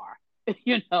they are,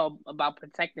 about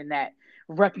protecting that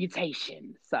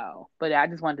reputation. So, but I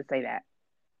just wanted to say that.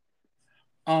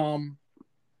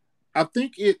 I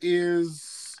think it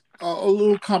is a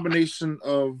little combination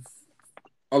of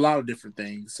a lot of different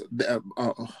things.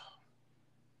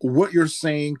 What you're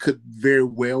saying could very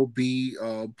well be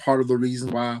part of the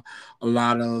reason why a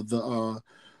lot of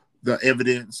the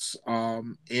evidence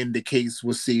in the case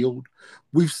was sealed.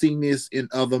 We've seen this in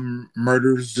other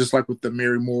murders, just like with the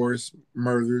Mary Morris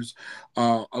murders.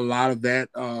 A lot of that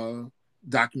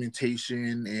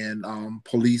documentation and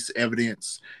police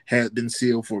evidence had been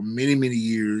sealed for many, many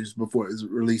years before it was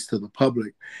released to the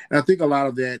public. And I think a lot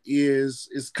of that is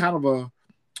kind of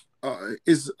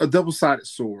is a double-sided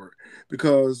sword,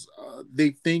 because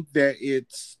they think that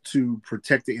it's to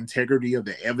protect the integrity of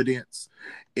the evidence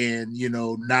and,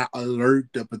 not alert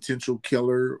the potential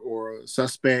killer or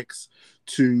suspects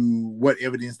to what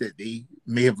evidence that they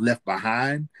may have left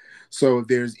behind. So if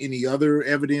there's any other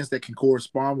evidence that can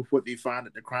correspond with what they find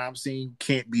at the crime scene,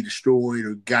 can't be destroyed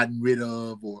or gotten rid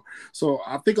of. So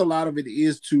I think a lot of it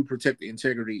is to protect the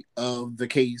integrity of the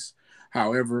case.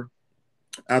 However,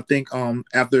 I think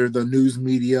after the news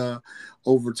media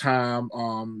over time,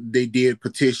 they did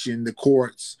petition the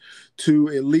courts to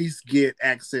at least get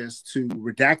access to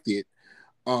redacted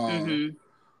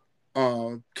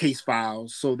case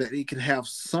files, so that they can have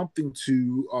something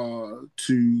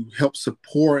to help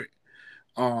support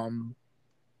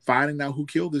finding out who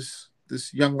killed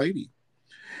this young lady.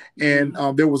 And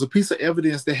there was a piece of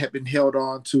evidence that had been held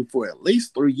on to for at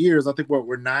least 3 years. I think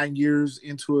we're 9 years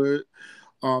into it.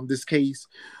 This case.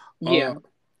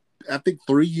 I think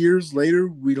 3 years later,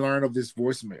 we learn of this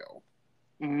voicemail.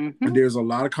 And there's a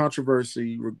lot of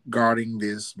controversy regarding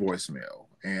this voicemail.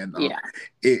 And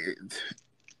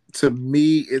to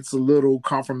me, it's a little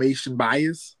confirmation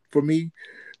bias for me,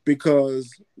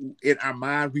 because in our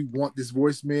mind, we want this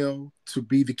voicemail to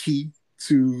be the key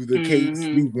to the case.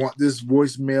 We want this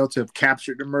voicemail to have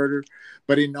captured the murder.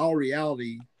 But in all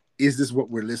reality, is this what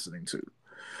we're listening to?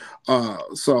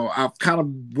 So I've kind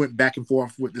of went back and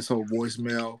forth with this whole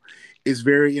voicemail. It's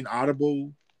very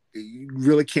inaudible. You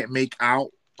really can't make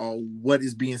out what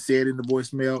is being said in the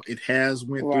voicemail. It has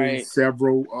went through Right.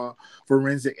 several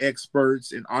forensic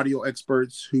experts and audio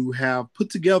experts who have put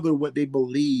together what they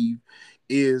believe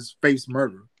is Faith's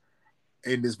murder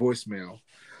in this voicemail.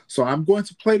 So I'm going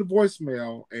to play the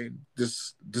voicemail, and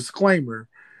this disclaimer,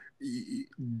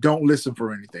 don't listen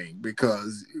for anything,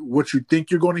 because what you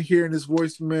think you're going to hear in this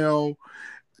voicemail,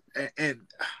 and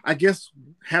I guess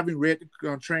having read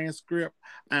the transcript,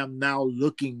 I'm now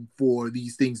looking for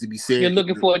these things to be said. You're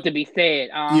looking for it to be said.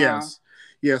 Yes.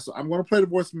 Yes. So I'm going to play the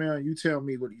voicemail, and you tell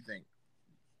me what you think.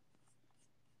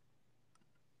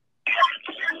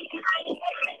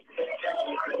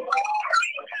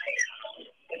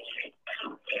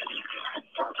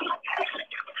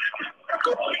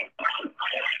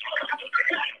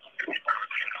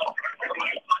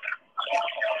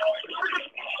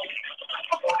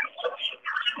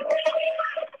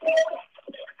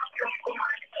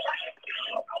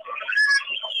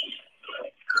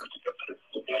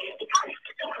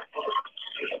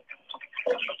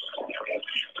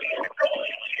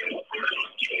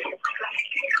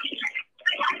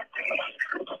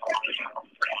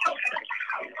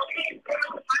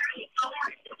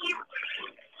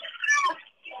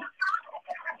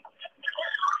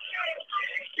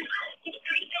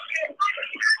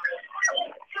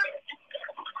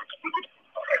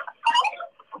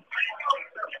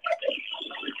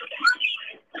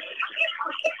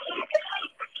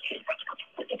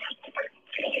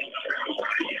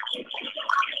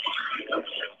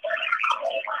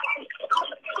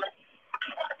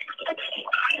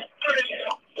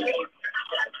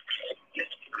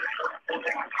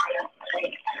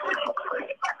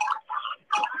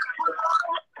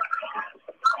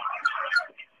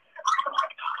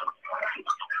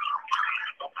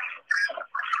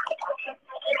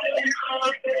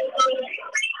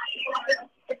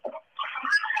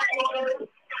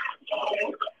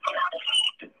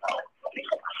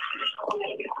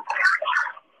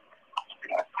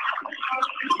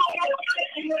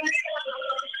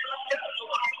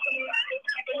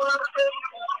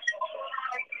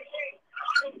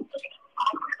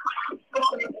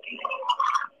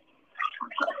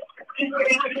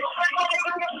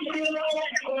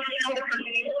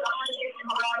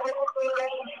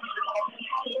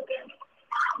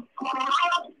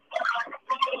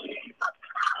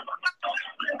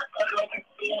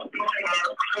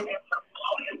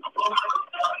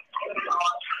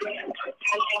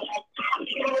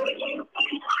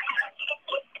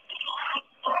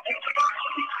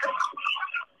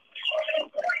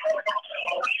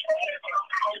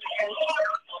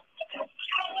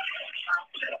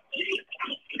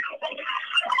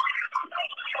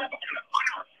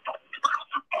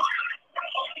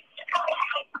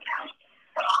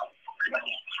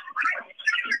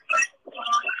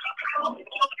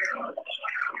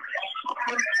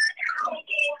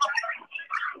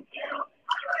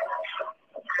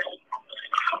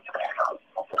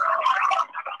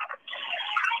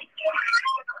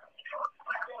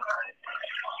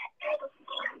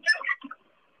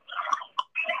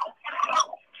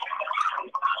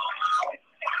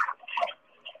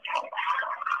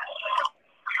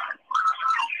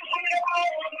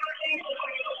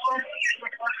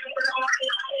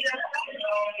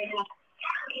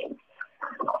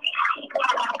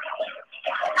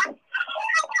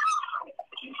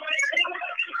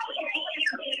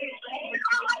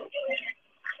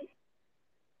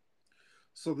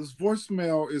 So this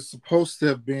voicemail is supposed to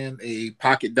have been a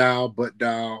pocket dial, butt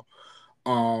dial,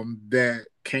 that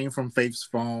came from Faith's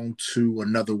phone to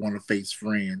another one of Faith's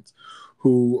friends,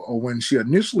 who, when she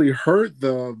initially heard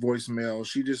the voicemail,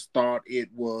 she just thought it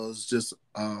was just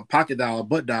a pocket dial,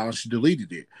 butt dial, and she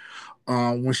deleted it.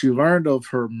 When she learned of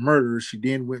her murder, she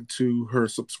then went to her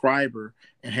subscriber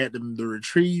and had them to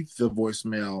retrieve the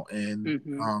voicemail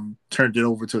and turned it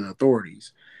over to the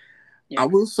authorities. Yeah. I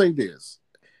will say this.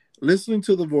 Listening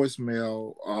to the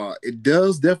voicemail, it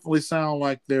does definitely sound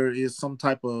like there is some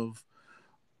type of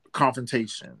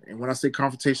confrontation. And when I say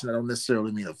confrontation, I don't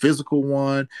necessarily mean a physical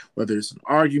one, whether it's an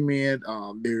argument.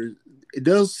 It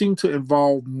does seem to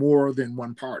involve more than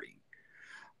one party.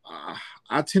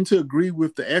 I tend to agree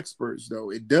with the experts, though.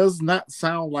 It does not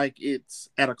sound like it's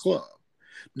at a club.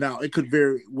 Now, it could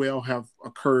very well have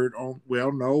occurred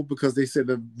no, because they said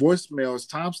the voicemail is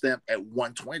timestamped at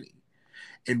 1:20.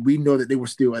 And we know that they were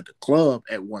still at the club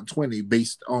at 1:20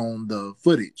 based on the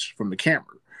footage from the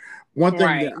camera. One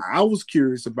thing that I was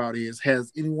curious about is,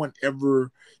 has anyone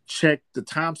ever checked the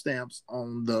timestamps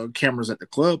on the cameras at the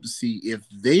club to see if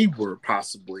they were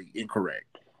possibly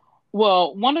incorrect?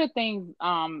 Well, one of the things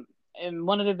and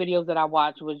one of the videos that I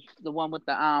watched was the one with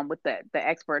the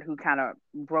expert who kind of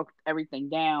broke everything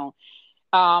down.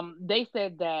 They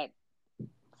said that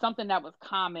something that was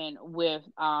common with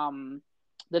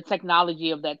the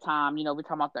technology of that time, we're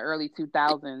talking about the early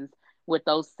 2000s with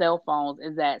those cell phones,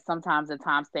 is that sometimes the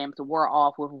timestamps were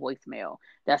off with voicemail.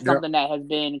 That's something that has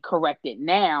been corrected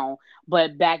now,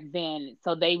 but back then,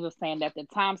 so they were saying that the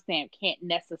timestamp can't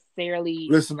necessarily.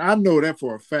 Listen, I know that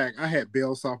for a fact. I had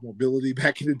Bell South Mobility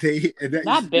back in the day, and that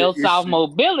Not Bell South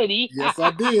Mobility. Yes,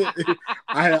 I did.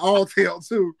 I had Alltel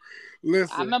too.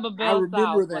 Listen, I remember Bell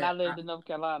South when I lived in North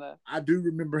Carolina. I do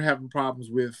remember having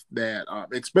problems with that,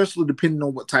 especially depending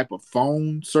on what type of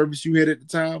phone service you had at the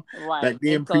time. Right. Back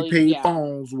then, prepaid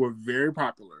phones were very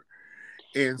popular,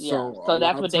 and so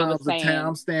that's what they were saying. The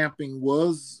time stamping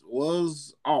was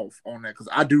off on that, because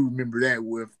I do remember that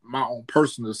with my own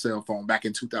personal cell phone back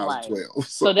in 2012. Right.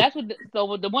 So that's what.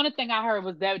 So the one thing I heard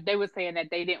was that they were saying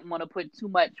that they didn't want to put too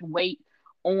much weight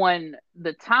on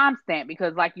the timestamp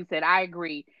because, like you said, I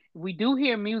agree. We do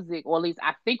hear music, or at least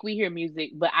I think we hear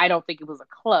music, but I don't think it was a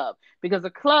club, because a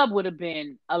club would have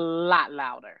been a lot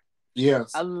louder.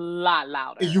 Yes, a lot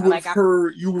louder. You would have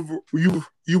heard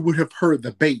you would have heard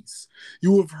the bass.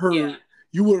 You would have heard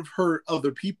you would have heard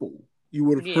other people. You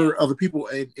would have heard other people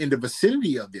in the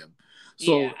vicinity of them.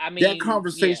 So that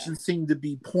conversation seemed to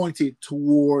be pointed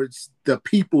towards the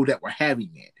people that were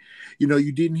having it.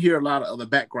 You didn't hear a lot of other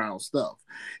background stuff.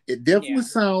 It definitely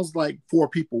sounds like 4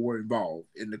 people were involved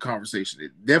in the conversation.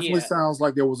 It definitely sounds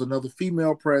like there was another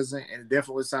female present, and it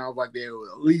definitely sounds like there was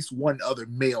at least one other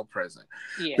male present.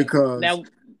 Yeah. Because now,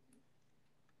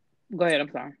 go ahead.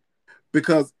 I'm sorry.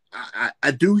 Because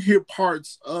I do hear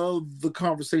parts of the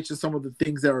conversation, some of the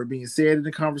things that are being said in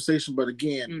the conversation, but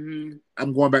again,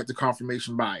 I'm going back to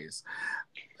confirmation bias.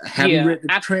 Having read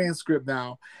the transcript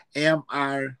now, am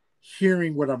I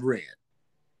hearing what I've read?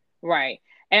 Right.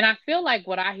 And I feel like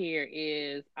what I hear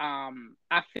is,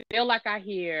 I feel like I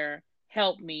hear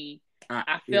help me.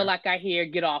 I feel like I hear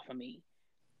get off of me.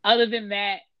 Other than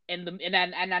that,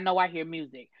 and I know I hear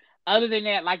music. Other than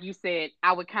that, like you said,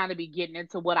 I would kind of be getting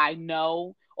into what I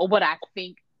know or what I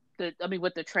think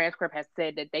what the transcript has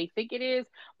said that they think it is.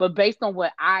 But based on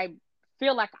what I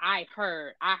feel like I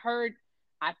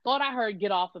thought I heard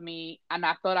get off of me, and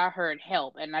I thought I heard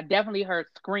help, and I definitely heard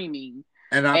screaming.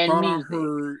 And I thought music. I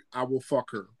heard I will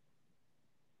fuck her.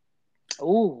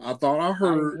 Ooh. I thought I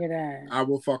heard I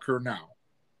will fuck her now.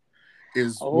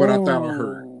 Is what I thought I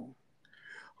heard.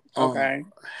 Okay.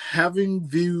 Having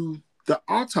viewed the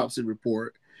autopsy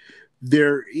report,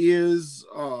 there is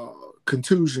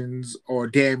contusions or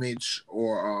damage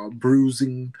or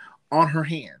bruising on her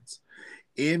hands.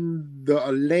 In the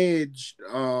alleged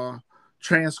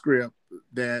transcript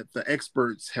that the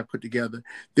experts have put together,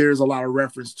 there's a lot of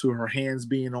reference to her hands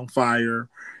being on fire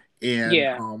and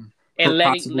her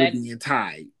possibly being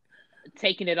tied.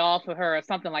 Taking it off of her or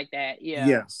something like that. Yeah.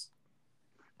 Yes.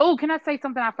 Oh, can I say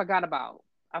something I forgot about?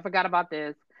 I forgot about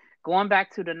this. Going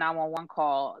back to the 911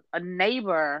 call, a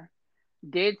neighbor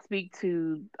did speak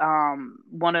to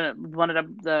one of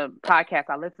the podcasts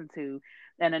I listened to,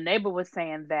 and a neighbor was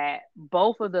saying that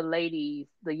both of the ladies,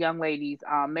 the young ladies,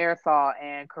 Marisol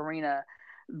and Karina,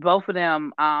 both of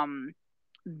them,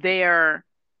 their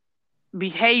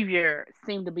behavior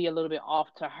seemed to be a little bit off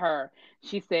to her.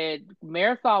 She said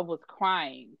Marisol was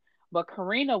crying, but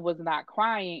Karina was not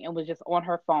crying and was just on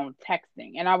her phone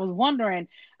texting. And I was wondering,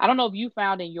 I don't know if you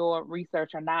found in your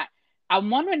research or not, I'm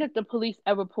wondering if the police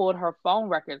ever pulled her phone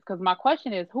records. Because my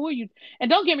question is, who are you? And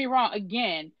don't get me wrong,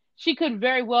 again, she could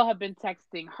very well have been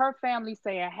texting her family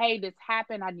saying, hey, this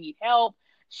happened, I need help.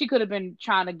 She could have been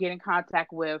trying to get in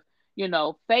contact with,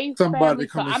 Faith's somebody family.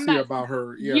 come and see about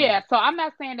her. Yeah, so I'm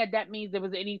not saying that means there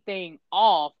was anything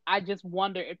off. I just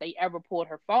wonder if they ever pulled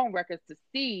her phone records to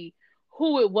see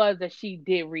who it was that she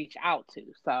did reach out to.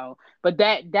 So, but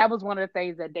that was one of the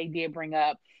things that they did bring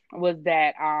up, was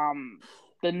that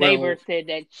the neighbor said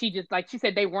that she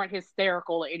said they weren't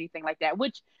hysterical or anything like that,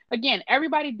 which again,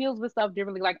 everybody deals with stuff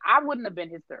differently. Like, I wouldn't have been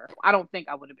hysterical. I don't think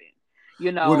I would have been.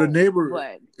 Well, the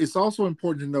neighbor, it's also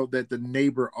important to note that the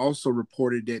neighbor also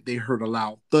reported that they heard a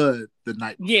loud thud the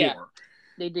night before. Yeah,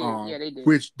 they did. They did.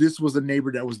 Which this was a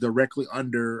neighbor that was directly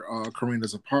under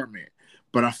Karina's apartment.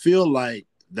 But I feel like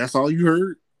that's all you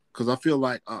heard, because I feel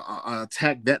like an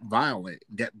attack that violent,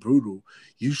 that brutal,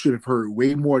 you should have heard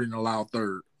way more than a loud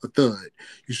thud.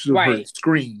 You should have heard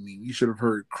screaming. You should have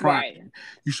heard crying.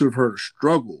 You should have heard a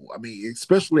struggle. I mean,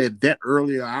 especially at that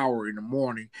early hour in the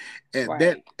morning, at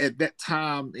that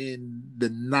time in the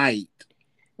night.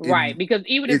 Right, because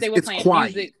even if they were playing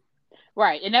music,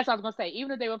 Right, and that's what I was gonna say.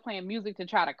 Even if they were playing music to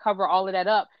try to cover all of that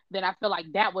up, then I feel like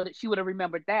she would have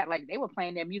remembered that. Like they were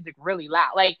playing their music really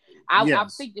loud. Like I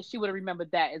Yes. think that she would have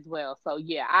remembered that as well. So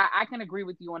yeah, I can agree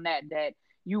with you on that. That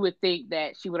you would think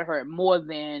that she would have heard more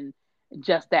than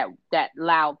just that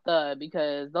loud thud,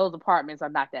 because those apartments are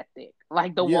not that thick.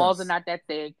 Like the walls are Yes. not that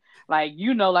thick. Like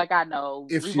like I know,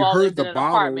 If we've she all heard lived the in an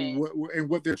bottle, apartment. and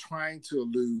what they're trying to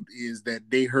allude is that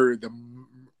they heard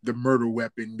the murder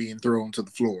weapon being thrown to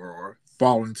the floor or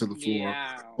falling to the floor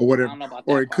Yeah, or I whatever. don't know about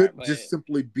Or that it could part, but just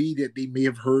simply be that they may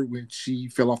have heard when she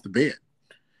fell off the bed.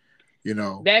 You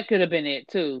know? that could have been it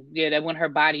too. Yeah, that when her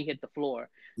body hit the floor,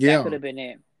 that could Yeah. have been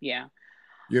it. Yeah.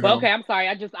 You But know? okay, I'm sorry.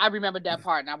 I remembered that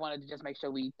part, and I wanted to just make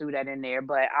sure we threw that in there.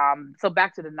 But so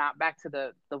back to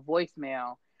the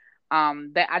voicemail.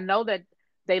 That I know that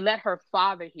they let her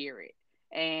father hear it,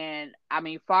 and I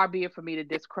mean, far be it for me to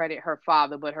discredit her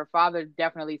father, but her father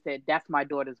definitely said that's my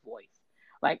daughter's voice.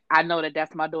 Like I know that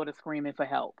that's my daughter screaming for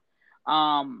help.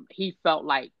 He felt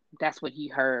like that's what he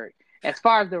heard. As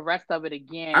far as the rest of it, I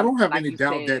again, don't have like any you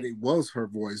doubt that said, it was her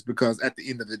voice, because at the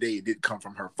end of the day, it did come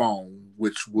from her phone,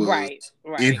 which was right,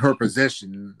 in right. her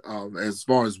possession, as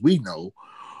far as we know,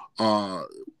 uh,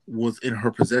 was in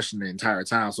her possession the entire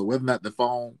time. So whether or not the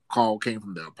phone call came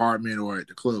from the apartment or at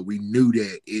the club, we knew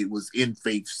that it was in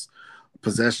Faith's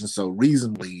possession. So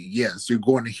reasonably, yes, you're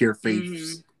going to hear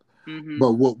Faith's. Mm-hmm. Mm-hmm.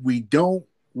 But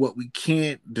what we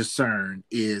can't discern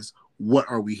is, what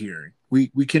are we hearing?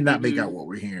 We cannot make out what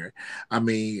we're hearing. I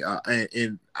mean,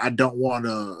 and I don't want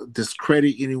to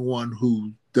discredit anyone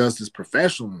who does this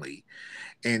professionally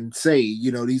and say,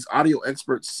 these audio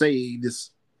experts say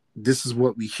this is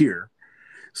what we hear.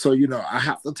 So, I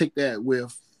have to take that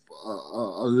with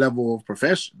a level of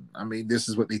profession. I mean, this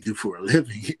is what they do for a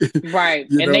living. Right.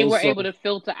 And they were so able to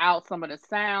filter out some of the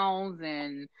sounds.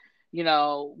 And,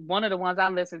 one of the ones I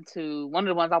listened to, one of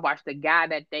the ones I watched, the guy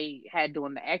that they had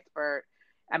doing the expert,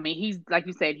 I mean, he's, like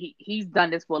you said, he's done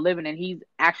this for a living, and he's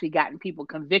actually gotten people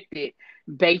convicted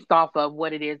based off of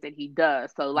what it is that he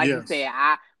does. So, like you said,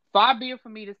 yes. far be it for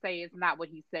me to say it's not what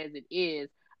he says it is.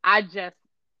 I just,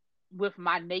 with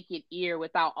my naked ear,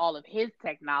 without all of his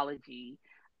technology,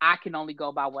 I can only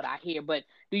go by what I hear. But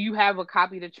do you have a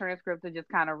copy of the transcript to just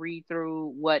kind of read through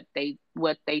what they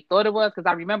thought it was? Because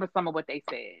I remember some of what they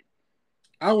said,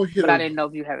 I but I didn't know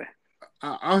if you have it.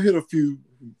 I'll hit a few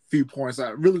points. I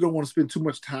really don't want to spend too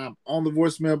much time on the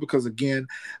voicemail, because again,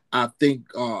 I think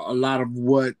a lot of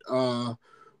what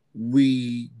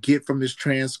we get from this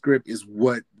transcript is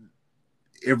what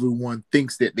everyone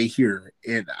thinks that they hear,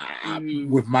 and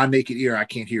with my naked ear, I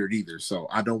can't hear it either. So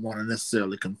I don't want to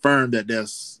necessarily confirm that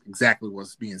that's exactly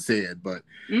what's being said. But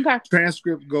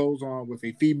transcript goes on with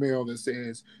a female that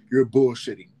says, "You're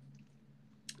bullshitting."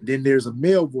 Then there's a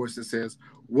male voice that says,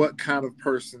 "What kind of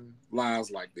person lies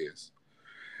like this?"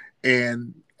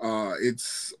 And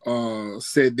it's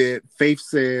said that Faith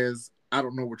says, "I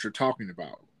don't know what you're talking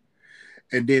about."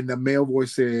 And then the male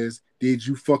voice says, "Did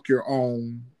you fuck your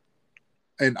own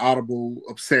an audible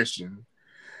obsession?"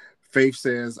 Faith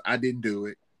says, "I didn't do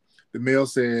it." The male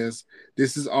says,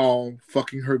 "This is all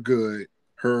fucking her good,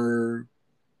 her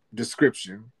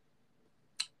description."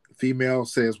 Female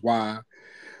says, "Why?"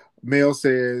 Male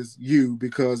says, "You,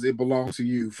 because it belongs to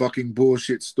you. Fucking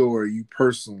bullshit story, you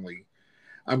personally.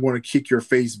 I'm going to kick your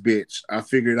face, bitch. I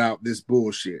figured out this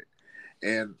bullshit."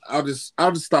 And I'll just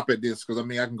stop at this, because I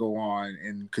mean, I can go on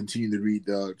and continue to read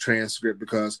the transcript,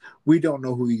 because we don't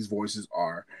know who these voices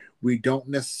are. We don't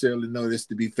necessarily know this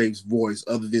to be Faith's voice,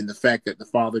 other than the fact that the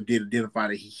father did identify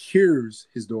that he hears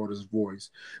his daughter's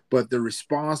voice. But the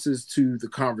responses to the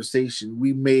conversation,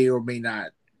 we may or may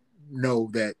not know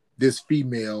that this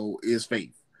female is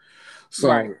Faith. So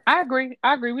right. I agree.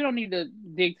 We don't need to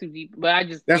dig too deep, but I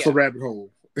just that's a rabbit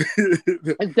hole.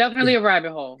 It's definitely a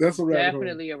rabbit hole. That's a rabbit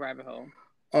definitely hole. a rabbit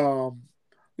hole.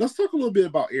 Let's talk a little bit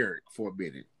about Eric for a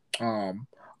minute.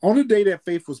 On the day that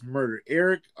Faith was murdered,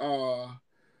 Eric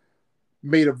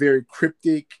made a very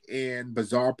cryptic and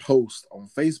bizarre post on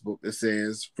Facebook that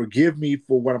says, "Forgive me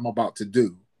for what I'm about to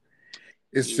do."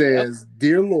 It says,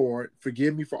 "Dear Lord,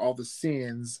 forgive me for all the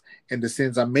sins and the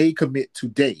sins I may commit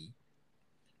today.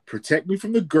 Protect me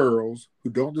from the girls who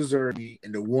don't deserve me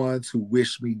and the ones who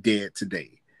wish me dead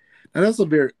today." Now, that's a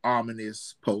very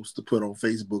ominous post to put on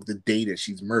Facebook the day that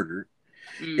she's murdered.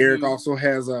 Eric also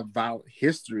has a violent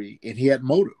history, and he had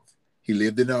motive. He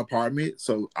lived in an apartment,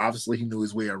 so obviously he knew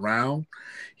his way around.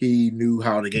 He knew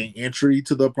how to gain entry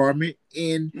to the apartment.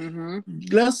 And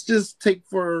let's just take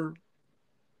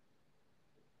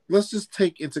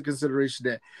into consideration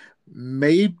that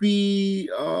maybe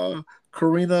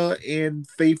Karina and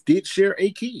Faith did share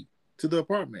a key to the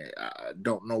apartment. I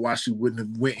don't know why she wouldn't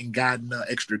have went and gotten an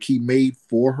extra key made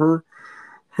for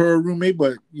her roommate,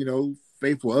 but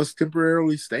Faith was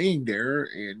temporarily staying there,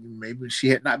 and maybe she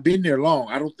had not been there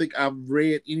long. I don't think I've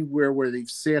read anywhere where they've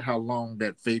said how long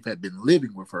that Faith had been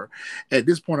living with her. At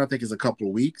this point, I think it's a couple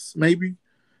of weeks, maybe.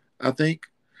 I think.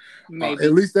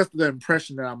 At least that's the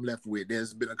impression that I'm left with.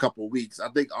 There's been a couple of weeks. I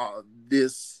think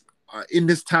in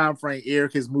this time frame,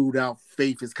 Eric has moved out,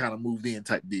 Faith has kind of moved in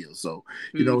type deal. So,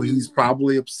 he's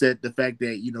probably upset the fact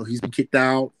that, he's been kicked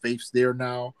out, Faith's there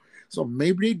now. So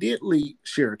maybe they did leave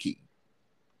Cherokee.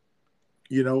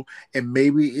 And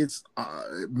maybe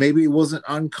it wasn't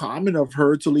uncommon of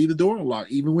her to leave the door unlocked,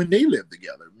 even when they lived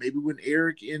together. Maybe when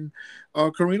Eric and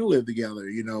Karina lived together,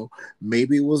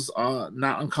 maybe it was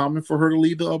not uncommon for her to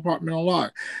leave the apartment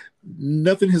unlocked.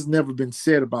 Nothing has never been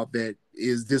said about that.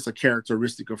 Is this a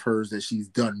characteristic of hers that she's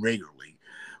done regularly?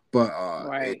 But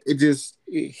right.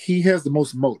 He has the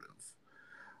most motive,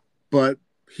 but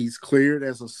he's cleared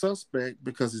as a suspect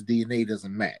because his DNA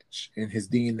doesn't match, and his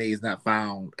DNA is not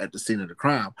found at the scene of the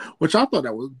crime, which I thought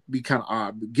that would be kind of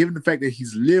odd. Given the fact that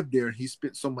he's lived there and he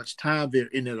spent so much time there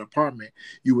in that apartment,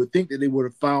 you would think that they would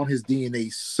have found his DNA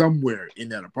somewhere in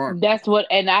that apartment. That's what,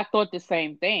 and I thought the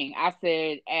same thing. I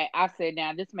said,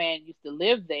 now this man used to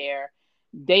live there.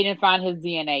 They didn't find his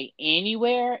DNA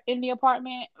anywhere in the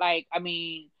apartment. Like, I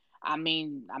mean, I'm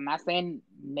not saying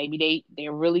maybe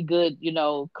they're really good,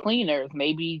 cleaners.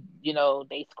 Maybe,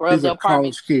 they scrub the apartment.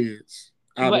 College kids.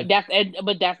 But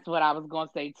that's what I was going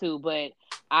to say too. But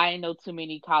I know too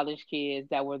many college kids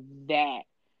that were that.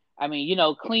 I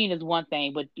mean, clean is one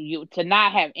thing, but to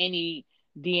not have any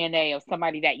DNA of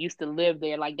somebody that used to live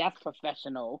there, like that's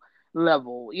professional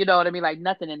level. You know what I mean? Like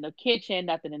nothing in the kitchen,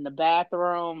 nothing in the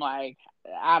bathroom. Like,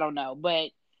 I don't know,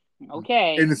 but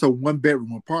okay. And it's a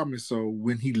 1-bedroom apartment, so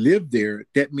when he lived there,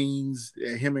 that means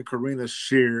him and Karina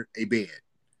shared a bed.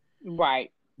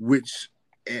 Right. Which,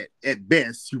 at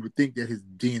best, you would think that his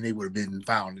DNA would have been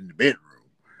found in the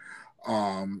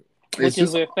bedroom. Which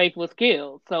is where Faith was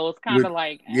killed. So it's kind of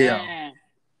like, yeah.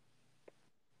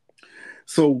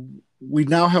 So we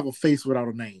now have a face without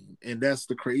a name. And that's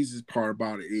the craziest part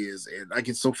about it is, and I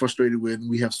get so frustrated when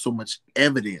we have so much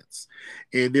evidence.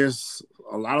 And there's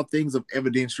a lot of things of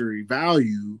evidentiary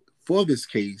value for this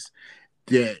case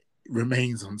that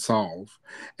remains unsolved.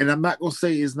 And I'm not going to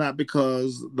say it's not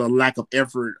because the lack of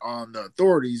effort on the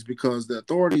authorities, because the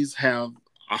authorities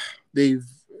they've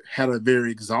had a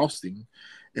very exhausting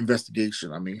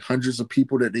investigation. I mean, hundreds of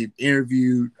people that they've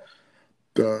interviewed,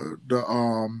 the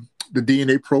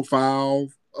DNA profile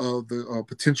of the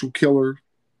potential killer,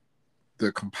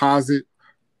 the composite.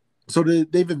 So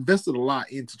they've invested a lot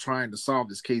into trying to solve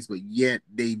this case, but yet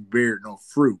they bear no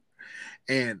fruit.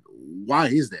 And why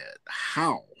is that?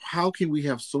 How can we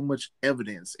have so much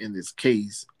evidence in this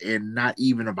case and not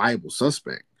even a viable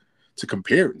suspect to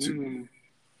compare it to?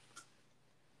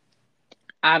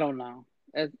 I don't know.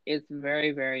 It's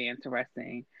very, very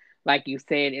interesting. Like you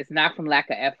said, it's not from lack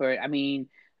of effort. I mean,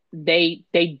 they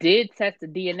did test the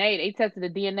DNA. They tested the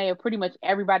DNA of pretty much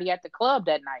everybody at the club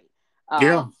that night.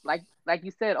 Yeah. Like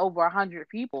you said, over 100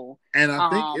 people. And I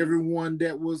think everyone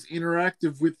that was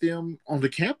interactive with them on the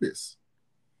campus.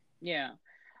 Yeah.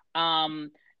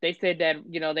 They said that,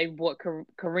 they brought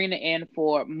Karina in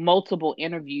for multiple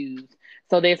interviews.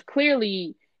 So there's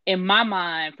clearly, in my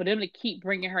mind, for them to keep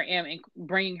bringing her in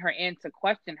to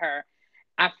question her,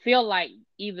 I feel like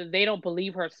either they don't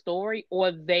believe her story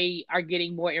or they are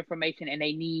getting more information and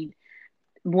they need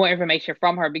more information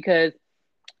from her, because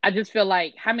I just feel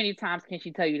like how many times can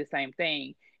she tell you the same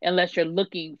thing unless you're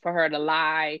looking for her to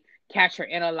lie, catch her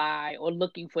in a lie, or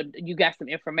looking for you got some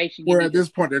information. Where at this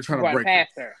point they're trying to break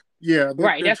past her. Yeah,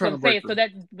 right. That's what I'm saying. So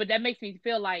that makes me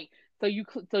feel like so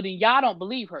then y'all don't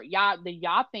believe her. Y'all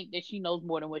think that she knows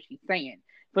more than what she's saying.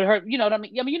 But her, you know what I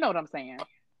mean? You know what I'm saying.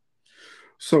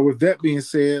 So with that being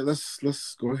said,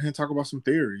 let's go ahead and talk about some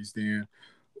theories then.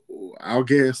 I'll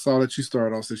let you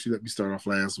start off since you let me start off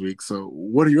last week. So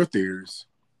what are your theories?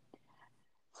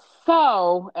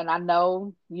 So, and I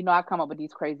know, I come up with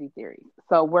these crazy theories.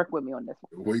 So work with me on this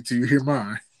one. Wait till you hear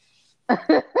mine.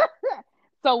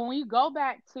 So when we go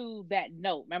back to that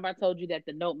note, remember I told you that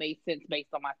the note made sense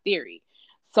based on my theory.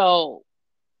 So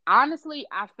honestly,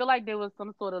 I feel like there was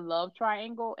some sort of love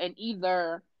triangle, and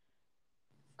either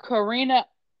Karina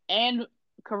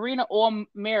or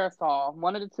Marisol,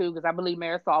 one of the two, because I believe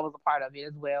Marisol was a part of it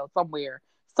as well.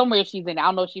 Somewhere she's in. I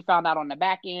don't know if she found out on the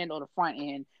back end or the front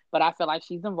end, but I feel like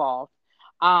she's involved.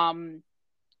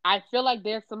 I feel like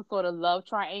there's some sort of love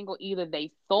triangle. Either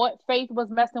they thought Faith was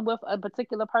messing with a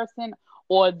particular person,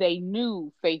 or they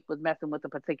knew Faith was messing with a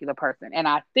particular person. And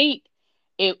I think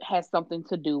it has something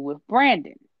to do with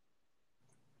Brandon.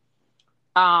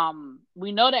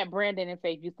 We know that Brandon and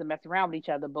Faith used to mess around with each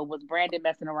other, but was Brandon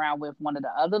messing around with one of the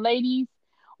other ladies?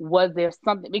 Was there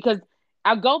something? Because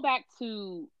I go back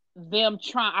to them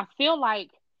trying. I feel like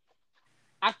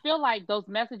those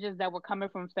messages that were coming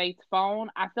from Faith's phone,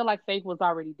 I feel like Faith was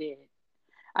already dead.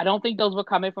 I don't think those were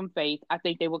coming from Faith. I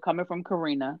think they were coming from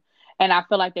Karina. And I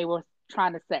feel like they were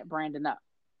trying to set Brandon up.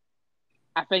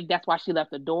 I think that's why she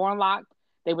left the door unlocked.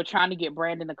 They were trying to get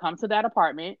Brandon to come to that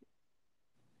apartment.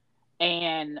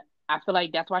 And I feel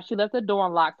like that's why she left the door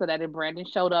unlocked, so that if Brandon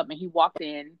showed up and he walked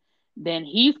in, then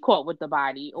he's caught with the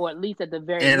body, or at least at the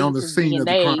very least on the his scene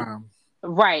DNA, of the crime.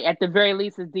 Right. At the very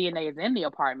least his DNA is in the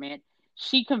apartment.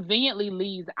 She conveniently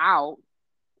leaves out,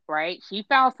 right? She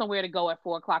found somewhere to go at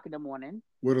 4:00 in the morning.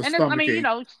 With a And stomach I mean,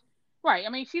 ache. right. I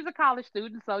mean, she's a college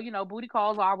student, so booty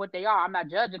calls are what they are. I'm not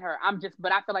judging her.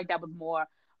 But I feel like that was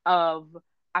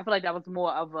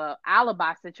more of a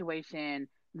alibi situation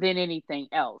than anything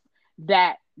else.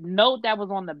 That note that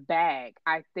was on the bag,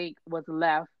 I think, was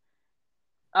left.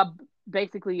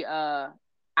 Basically, I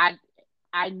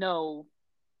know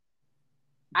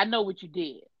what you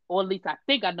did, or at least I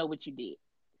think I know what you did.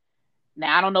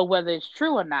 Now I don't know whether it's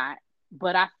true or not,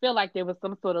 but I feel like there was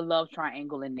some sort of love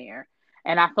triangle in there.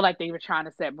 And I feel like they were trying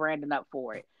to set Brandon up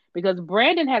for it, because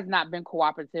Brandon has not been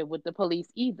cooperative with the police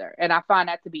either. And I find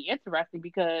that to be interesting,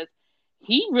 because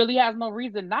he really has no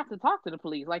reason not to talk to the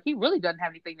police. Like, he really doesn't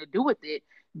have anything to do with it.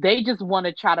 They just want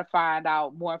to try to find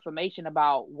out more information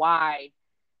about why,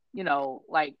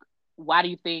 like, why do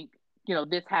you think,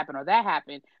 this happened or that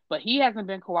happened? But he hasn't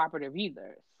been cooperative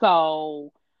either.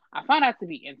 So I find that to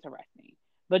be interesting.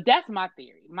 But that's my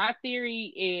theory. My theory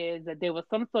is that there was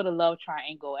some sort of love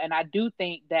triangle, and I do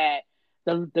think that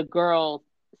the girls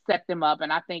set them up,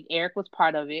 and I think Eric was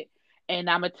part of it. And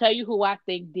I'm gonna tell you who I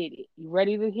think did it. You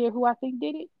ready to hear who I think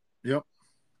did it? Yep.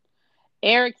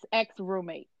 Eric's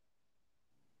ex-roommate.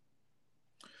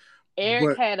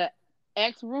 Eric had an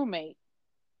ex-roommate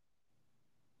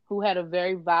who had a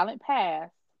very violent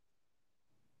past,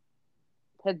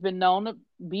 has been known to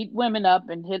beat women up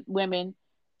and hit women,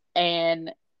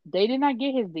 and they did not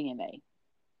get his DNA.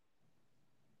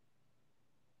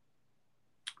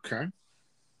 Okay.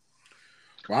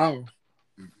 Wow.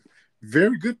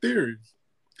 Very good theory.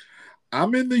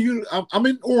 I'm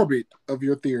in orbit of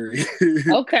your theory.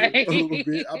 Okay. A little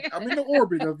bit. I'm in the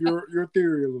orbit of your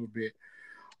theory a little bit.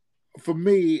 For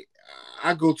me,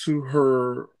 I go to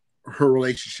her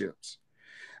relationships.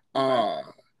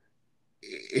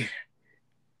 It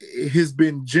has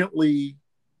been gently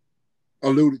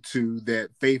alluded to that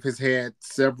Faith has had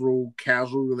several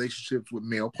casual relationships with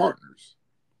male partners.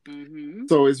 Mm-hmm.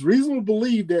 So it's reasonable to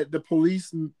believe that the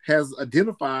police has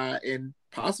identified and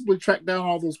possibly tracked down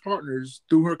all those partners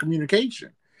through her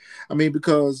communication. I mean,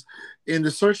 because in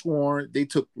the search warrant, they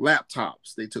took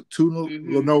laptops. They took two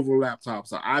Lenovo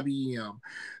laptops, an IBM,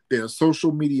 their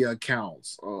social media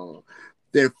accounts,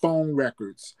 their phone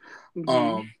records.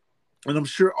 And I'm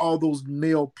sure all those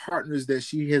male partners that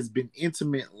she has been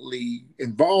intimately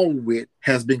involved with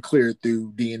has been cleared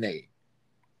through DNA.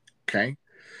 Okay.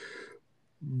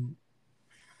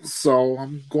 So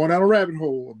I'm going down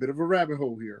a bit of a rabbit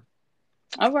hole here.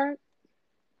 All right.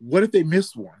 What if they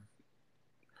missed one?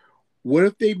 What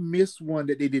if they missed one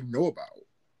that they didn't know about?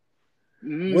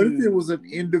 What if it was an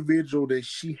individual that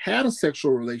she had a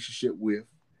sexual relationship with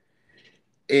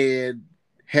and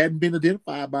hadn't been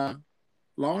identified by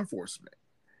law enforcement?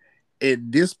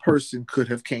 And this person could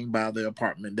have came by the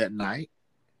apartment that night,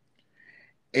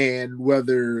 and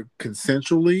whether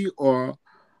consensually or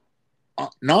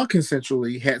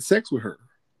non-consensually had sex with her,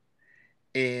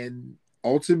 and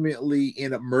ultimately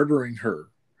end up murdering her.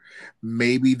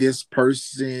 Maybe this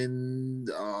person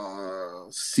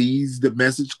sees the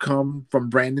message come from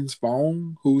Brandon's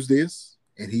phone. Who's this?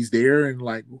 And he's there, and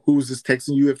like, who's this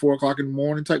texting you at 4:00 in the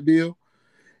morning type deal?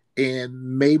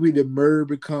 And maybe the murder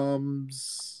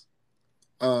becomes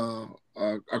a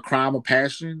crime of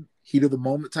passion, heat of the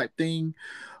moment type thing.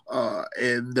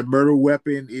 And the murder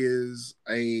weapon is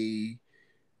a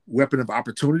weapon of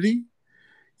opportunity.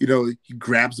 He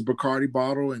grabs the Bacardi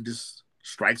bottle and just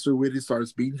strikes her with it,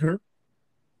 starts beating her.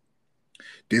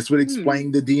 This would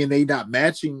explain the DNA not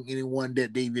matching anyone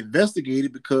that they've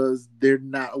investigated, because they're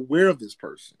not aware of this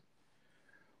person.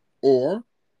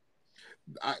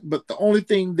 But the only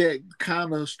thing that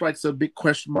kind of strikes a big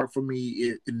question mark for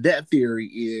me in that theory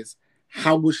is,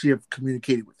 how would she have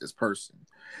communicated with this person?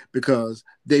 Because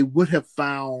they would have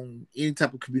found any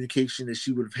type of communication that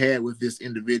she would have had with this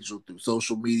individual through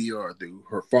social media or through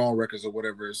her phone records or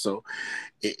whatever. So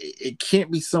it can't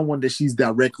be someone that she's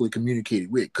directly communicated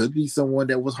with. It could be someone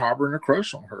that was harboring a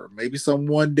crush on her. Maybe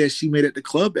someone that she met at the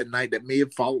club at night that may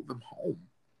have followed them home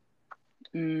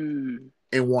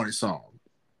and wanted some.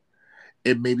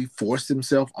 It maybe forced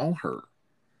himself on her.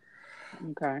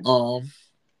 Okay.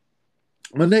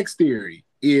 My next theory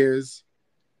is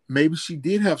maybe she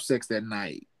did have sex that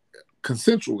night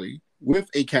consensually with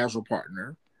a casual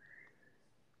partner,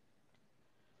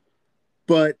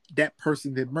 but that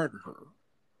person did murder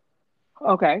her.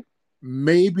 Okay.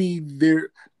 Maybe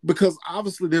because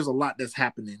obviously there's a lot that's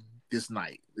happening this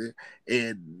night.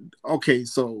 And okay,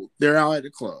 so they're out at the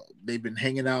club. They've been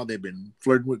hanging out. They've been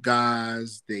flirting with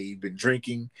guys. They've been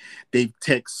drinking. They've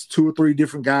texted 2 or 3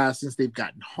 different guys since they've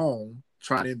gotten home,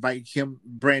 trying to invite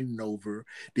Brandon over.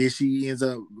 Then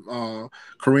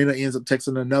Karina ends up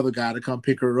texting another guy to come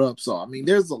pick her up. So I mean,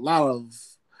 there's a lot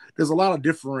of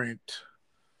different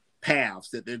paths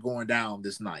that they're going down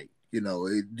this night.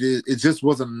 It just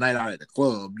wasn't a night out at the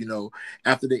club.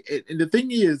 After and the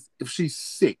thing is, if she's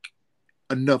sick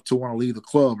enough to want to leave the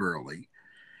club early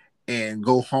and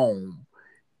go home,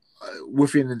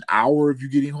 within an hour of you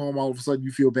getting home, all of a sudden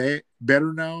you feel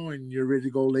better now, and you're ready to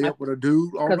go lay up with a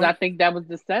dude. Because I think that was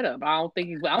the setup. I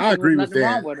agree with that.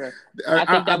 Wrong with her.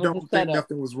 I don't think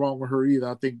nothing was wrong with her either.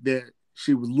 I think that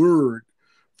she was lured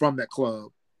from that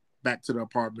club back to the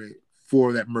apartment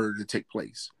for that murder to take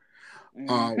place.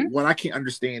 What I can't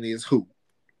understand is who.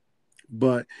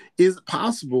 But is it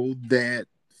possible that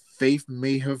Faith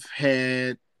may have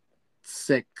had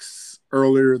sex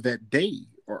earlier that day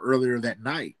or earlier that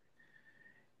night,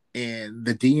 and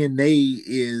the DNA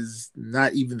is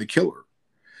not even the killer?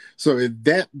 So if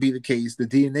that be the case, the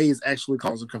DNA is actually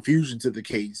causing confusion to the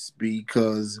case,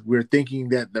 because we're thinking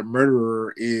that the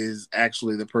murderer is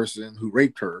actually the person who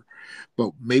raped her,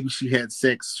 but maybe she had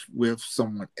sex with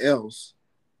someone else,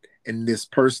 and this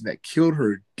person that killed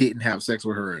her didn't have sex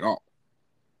with her at all.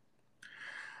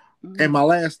 And my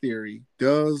last theory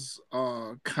does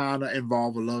kind of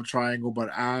involve a love triangle, but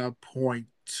I point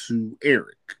to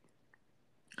Eric.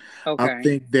 Okay. I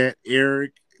think that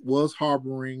Eric was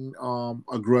harboring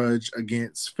a grudge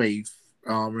against Faith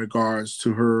in regards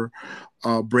to her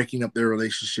breaking up their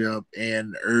relationship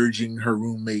and urging her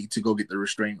roommate to go get the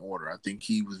restraining order. I think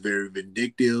he was very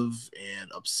vindictive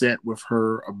and upset with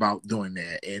her about doing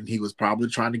that, and he was probably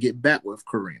trying to get back with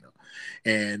Karina.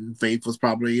 And Faith was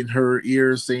probably in her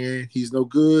ear saying, he's no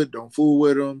good, don't fool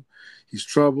with him, he's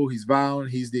trouble, he's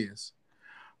violent, he's this.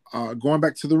 Going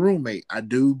back to the roommate, I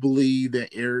do believe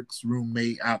that Eric's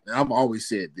roommate, I've always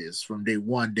said this from day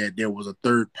one, that there was a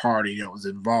third party that was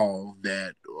involved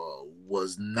that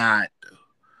was not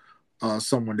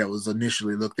someone that was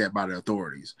initially looked at by the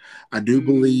authorities. I do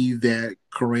believe that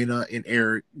Karina and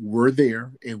Eric were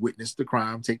there and witnessed the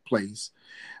crime take place.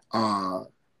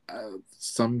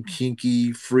 Some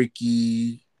kinky,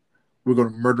 freaky, we're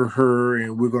going to murder her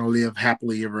and we're going to live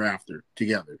happily ever after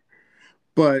together.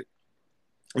 But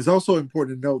it's also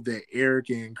important to note that Eric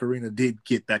and Karina did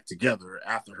get back together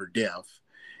after her death.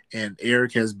 And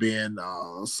Eric has been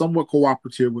somewhat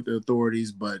cooperative with the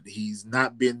authorities, but he's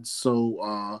not been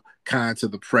so kind to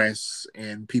the press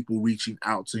and people reaching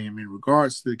out to him in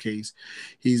regards to the case.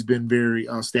 He's been very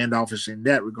standoffish in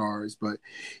that regards. But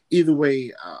either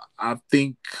way, I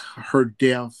think her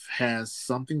death has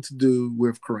something to do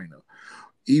with Karina.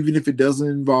 Even if it doesn't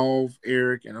involve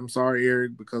Eric, and I'm sorry,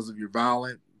 Eric, because of your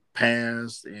violent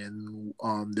past and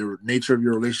the nature of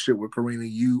your relationship with Karina,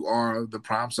 you are the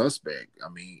prime suspect. I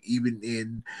mean, even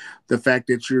in the fact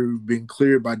that you've been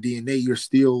cleared by DNA, you're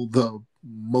still the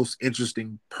most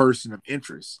interesting person of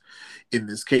interest in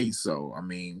this case. So, I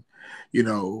mean,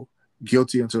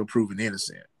 guilty until proven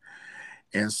innocent.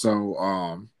 And so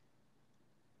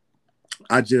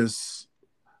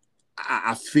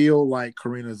I feel like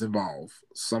Karina's involved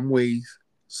some way,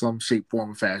 some shape,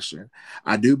 form, or fashion.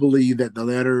 I do believe that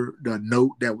the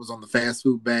note that was on the fast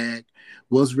food bag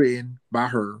was written by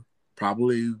her,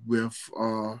 probably with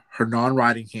her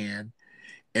non-writing hand,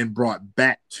 and brought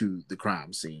back to the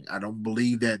crime scene. I don't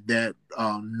believe that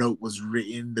note was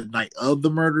written the night of the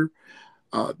murder.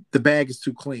 The bag is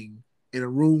too clean. In a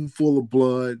room full of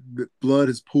blood, the blood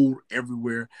is pooled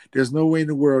everywhere. There's no way in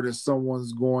the world that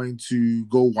someone's going to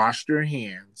go wash their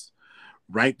hands,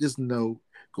 write this note,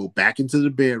 go back into the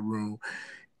bedroom,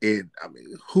 and I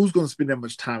mean, who's going to spend that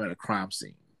much time at a crime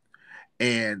scene?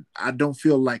 And I don't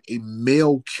feel like a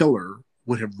male killer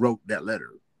would have wrote that letter.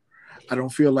 I don't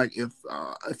feel like if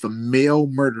a male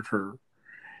murdered her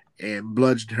and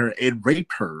bludgeoned her and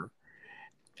raped her,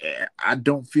 I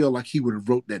don't feel like he would have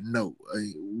wrote that note.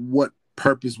 What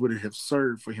purpose would it have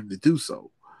served for him to do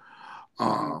so?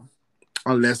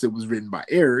 Unless it was written by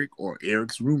Eric or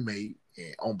Eric's roommate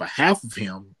on behalf of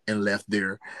him and left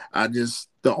there.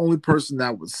 The only person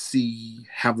I would see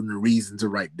having a reason to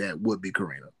write that would be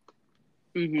Karina.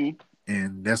 Mm-hmm.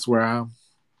 And that's where I'm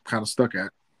kind of stuck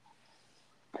at.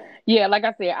 Yeah, like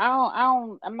I said,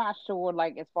 I'm not sure,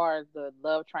 like, as far as the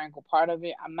love triangle part of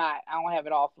it, I don't have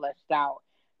it all fleshed out,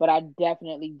 but I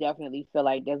definitely feel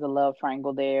like there's a love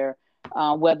triangle there,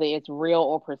 whether it's real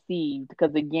or perceived,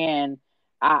 because again,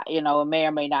 it may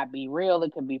or may not be real.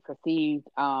 It could be perceived.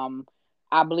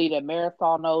 I believe that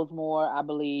Marisol knows more. I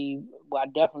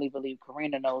definitely believe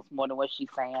Karina knows more than what she's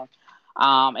saying.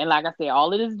 And like I said,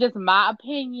 all of this is just my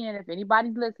opinion. If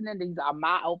anybody's listening, these are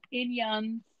my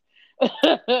opinions.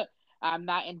 I'm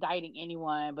not indicting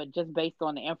anyone, but just based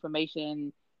on the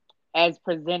information as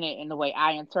presented in the way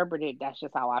I interpret it, that's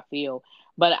just how I feel.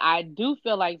 But I do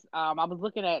feel like I was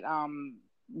looking at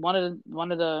one of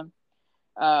the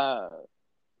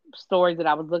stories that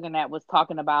I was looking at was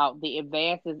talking about the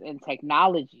advances in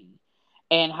technology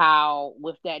and how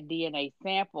with that DNA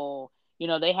sample,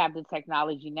 they have the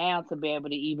technology now to be able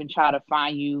to even try to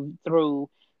find you through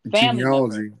family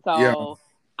members. So yeah.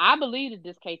 I believe that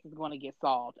this case is going to get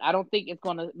solved. I don't think it's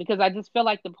going to, because I just feel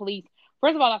like the police,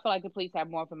 first of all, I feel like the police have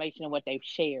more information than what they've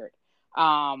shared.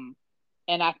 And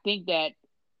I think that,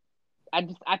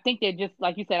 I think they're just,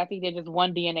 like you said, I think they're just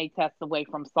one DNA test away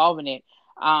from solving it.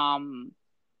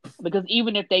 Because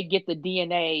even if they get the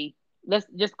DNA, let's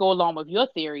just go along with your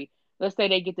theory. Let's say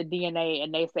they get the DNA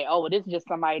and they say, oh, well, this is just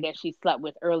somebody that she slept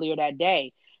with earlier that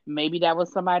day. Maybe that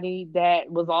was somebody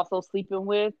that was also sleeping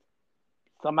with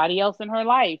somebody else in her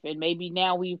life. And maybe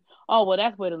now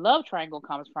that's where the love triangle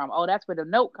comes from. Oh, that's where the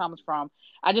note comes from.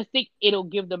 I just think it'll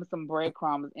give them some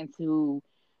breadcrumbs into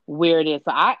where it is.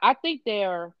 So I think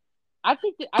the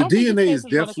DNA is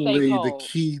definitely the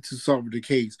key to solving the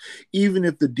case. Even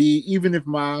if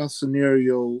my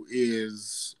scenario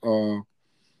is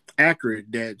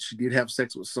accurate, that she did have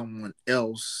sex with someone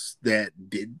else that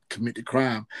did commit the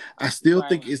crime, I still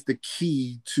think it's the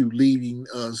key to leading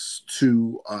us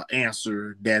to an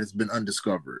answer that has been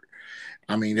undiscovered.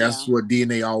 I mean, that's what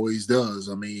DNA always does.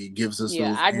 I mean, it gives us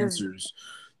those answers.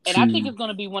 And I think it's going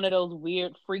to be one of those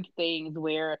weird freak things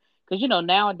where, because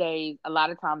nowadays a lot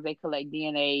of times they collect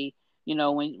DNA,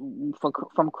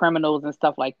 from criminals and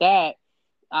stuff like that.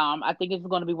 I think it's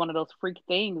going to be one of those freak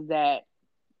things that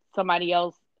somebody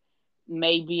else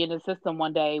may be in the system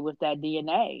one day with that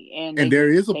DNA, and there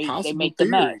is a possible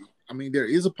theory. I mean, there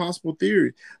is a possible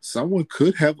theory. Someone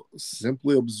could have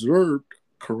simply observed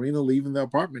Karina leaving the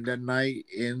apartment that night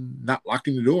and not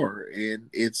locking the door, and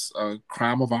it's a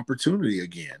crime of opportunity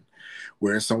again,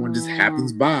 where someone just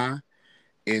happens by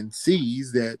and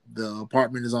sees that the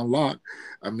apartment is unlocked.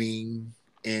 I mean,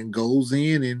 and goes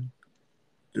in, and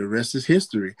the rest is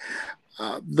history.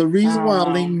 The reason why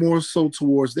I lean more so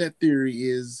towards that theory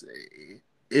is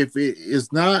if it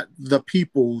is not the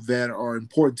people that are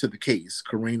important to the case,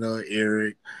 Karina,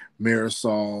 Eric,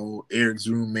 Marisol, Eric's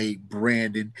roommate,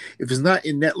 Brandon, if it's not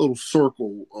in that little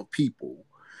circle of people,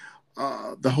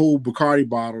 the whole Bacardi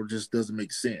bottle just doesn't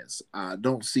make sense. I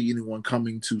don't see anyone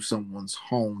coming to someone's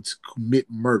home to commit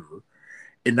murder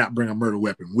and not bring a murder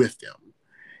weapon with them.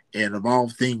 And of all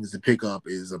things to pick up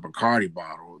is a Bacardi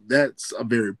bottle. That's a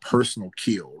very personal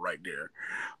kill right there.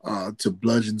 To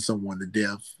bludgeon someone to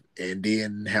death and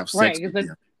then have sex with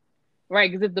them. Right,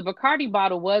 because if the Bacardi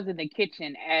bottle was in the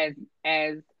kitchen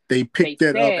as they picked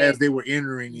that up as they were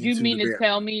entering into the bedroom. You mean to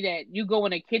tell me that you go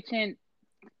in the kitchen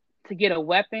to get a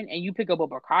weapon and you pick up a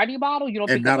Bacardi bottle? You don't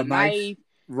pick up a knife.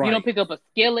 Right. You don't pick up a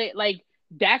skillet. Like,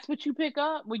 that's what you pick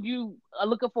up when you are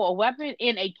looking for a weapon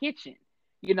in a kitchen.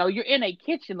 You're in a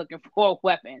kitchen looking for a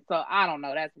weapon. So I don't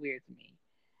know. That's weird to me.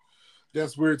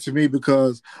 That's weird to me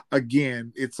because,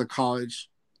 again, it's a college.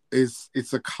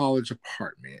 It's a college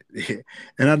apartment.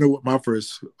 And I know what my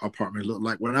first apartment looked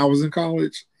like. When I was in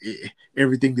college,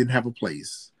 everything didn't have a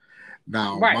place.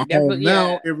 Now, my home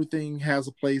now, everything has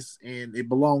a place and it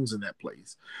belongs in that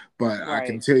place. But I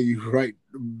can tell you right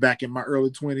back in my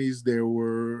early 20s, there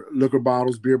were liquor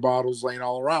bottles, beer bottles laying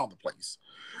all around the place.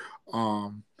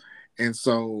 And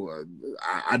so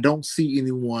I don't see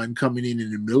anyone coming in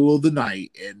the middle of the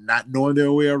night and not knowing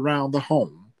their way around the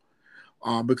home,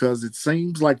 because it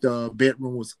seems like the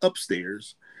bedroom was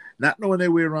upstairs, not knowing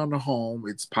their way around the home.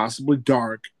 It's possibly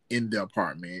dark in the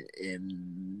apartment, and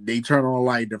they turn on a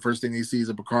light. The first thing they see is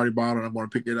a Bacardi bottle, and I'm going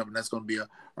to pick it up, and that's going to be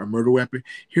a murder weapon.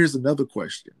 Here's another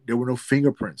question. There were no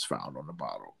fingerprints found on the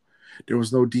bottle. There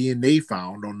was no DNA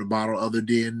found on the bottle other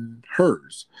than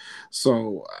hers.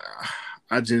 So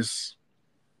I just,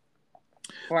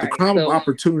 the crime of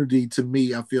opportunity to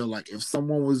me, I feel like if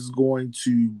someone was going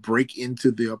to break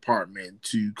into the apartment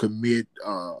to commit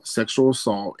sexual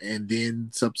assault and then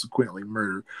subsequently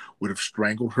murder, would have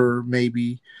strangled her,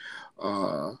 maybe,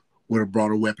 would have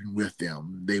brought a weapon with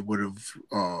them. They would have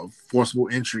forcible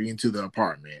entry into the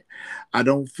apartment. I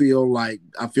feel like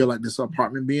this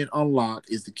apartment being unlocked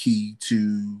is the key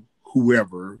to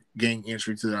whoever gained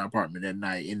entry to the apartment that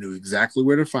night and knew exactly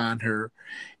where to find her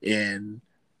and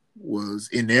was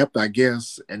inept, I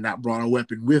guess, and not brought a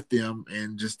weapon with them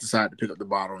and just decided to pick up the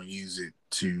bottle and use it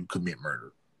to commit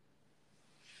murder.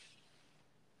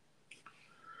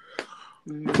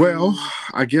 Well,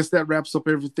 I guess that wraps up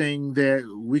everything that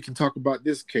we can talk about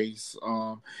this case.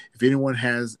 If anyone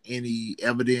has any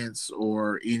evidence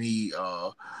or any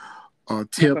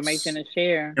tips,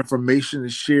 information to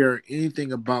share,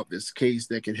 anything about this case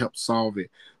that can help solve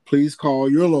it, please call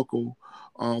your local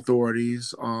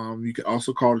authorities. You can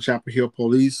also call the Chapel Hill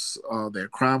Police, their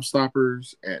Crime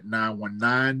Stoppers, at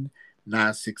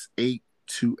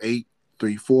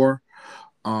 919-968-2834.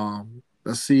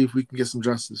 Let's see if we can get some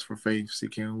justice for Faith. See,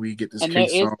 can we get this case solved? And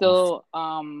there is still,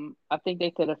 I think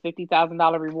they said a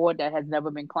 $50,000 reward that has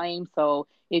never been claimed. So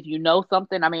if you know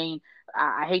something, I mean,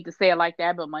 I hate to say it like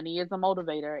that, but money is a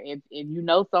motivator. If you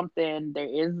know something, there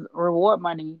is reward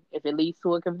money if it leads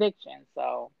to a conviction.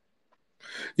 So.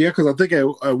 Yeah, because I think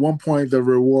at one point the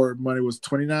reward money was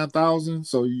 $29,000.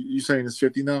 So you saying it's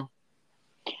 50 now?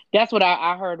 That's what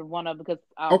I heard of one of, because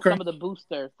some of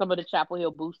the Chapel Hill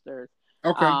boosters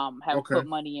have put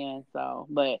money in. So,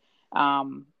 but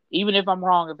even if I'm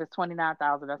wrong, if it's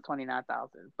 29,000, that's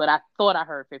 29,000. But I thought I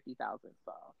heard 50,000.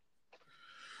 So,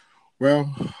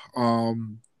 well,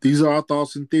 these are our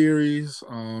thoughts and theories.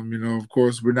 Of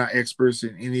course, we're not experts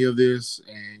in any of this,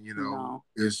 and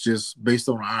it's just based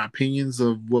on our opinions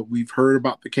of what we've heard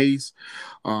about the case.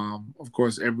 Of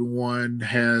course, everyone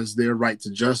has their right to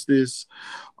justice,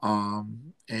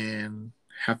 and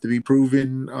have to be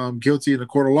proven guilty in the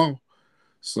court of law.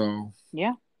 So,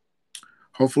 yeah.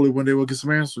 Hopefully one day we'll get some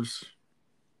answers.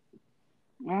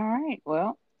 All right.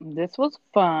 Well, this was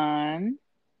fun.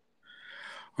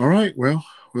 All right. Well,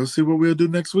 we'll see what we'll do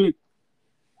next week.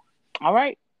 All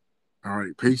right. All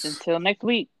right. Peace. Until next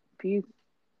week. Peace.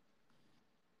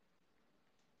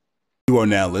 You are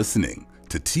now listening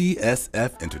to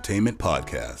TSF Entertainment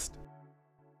Podcast.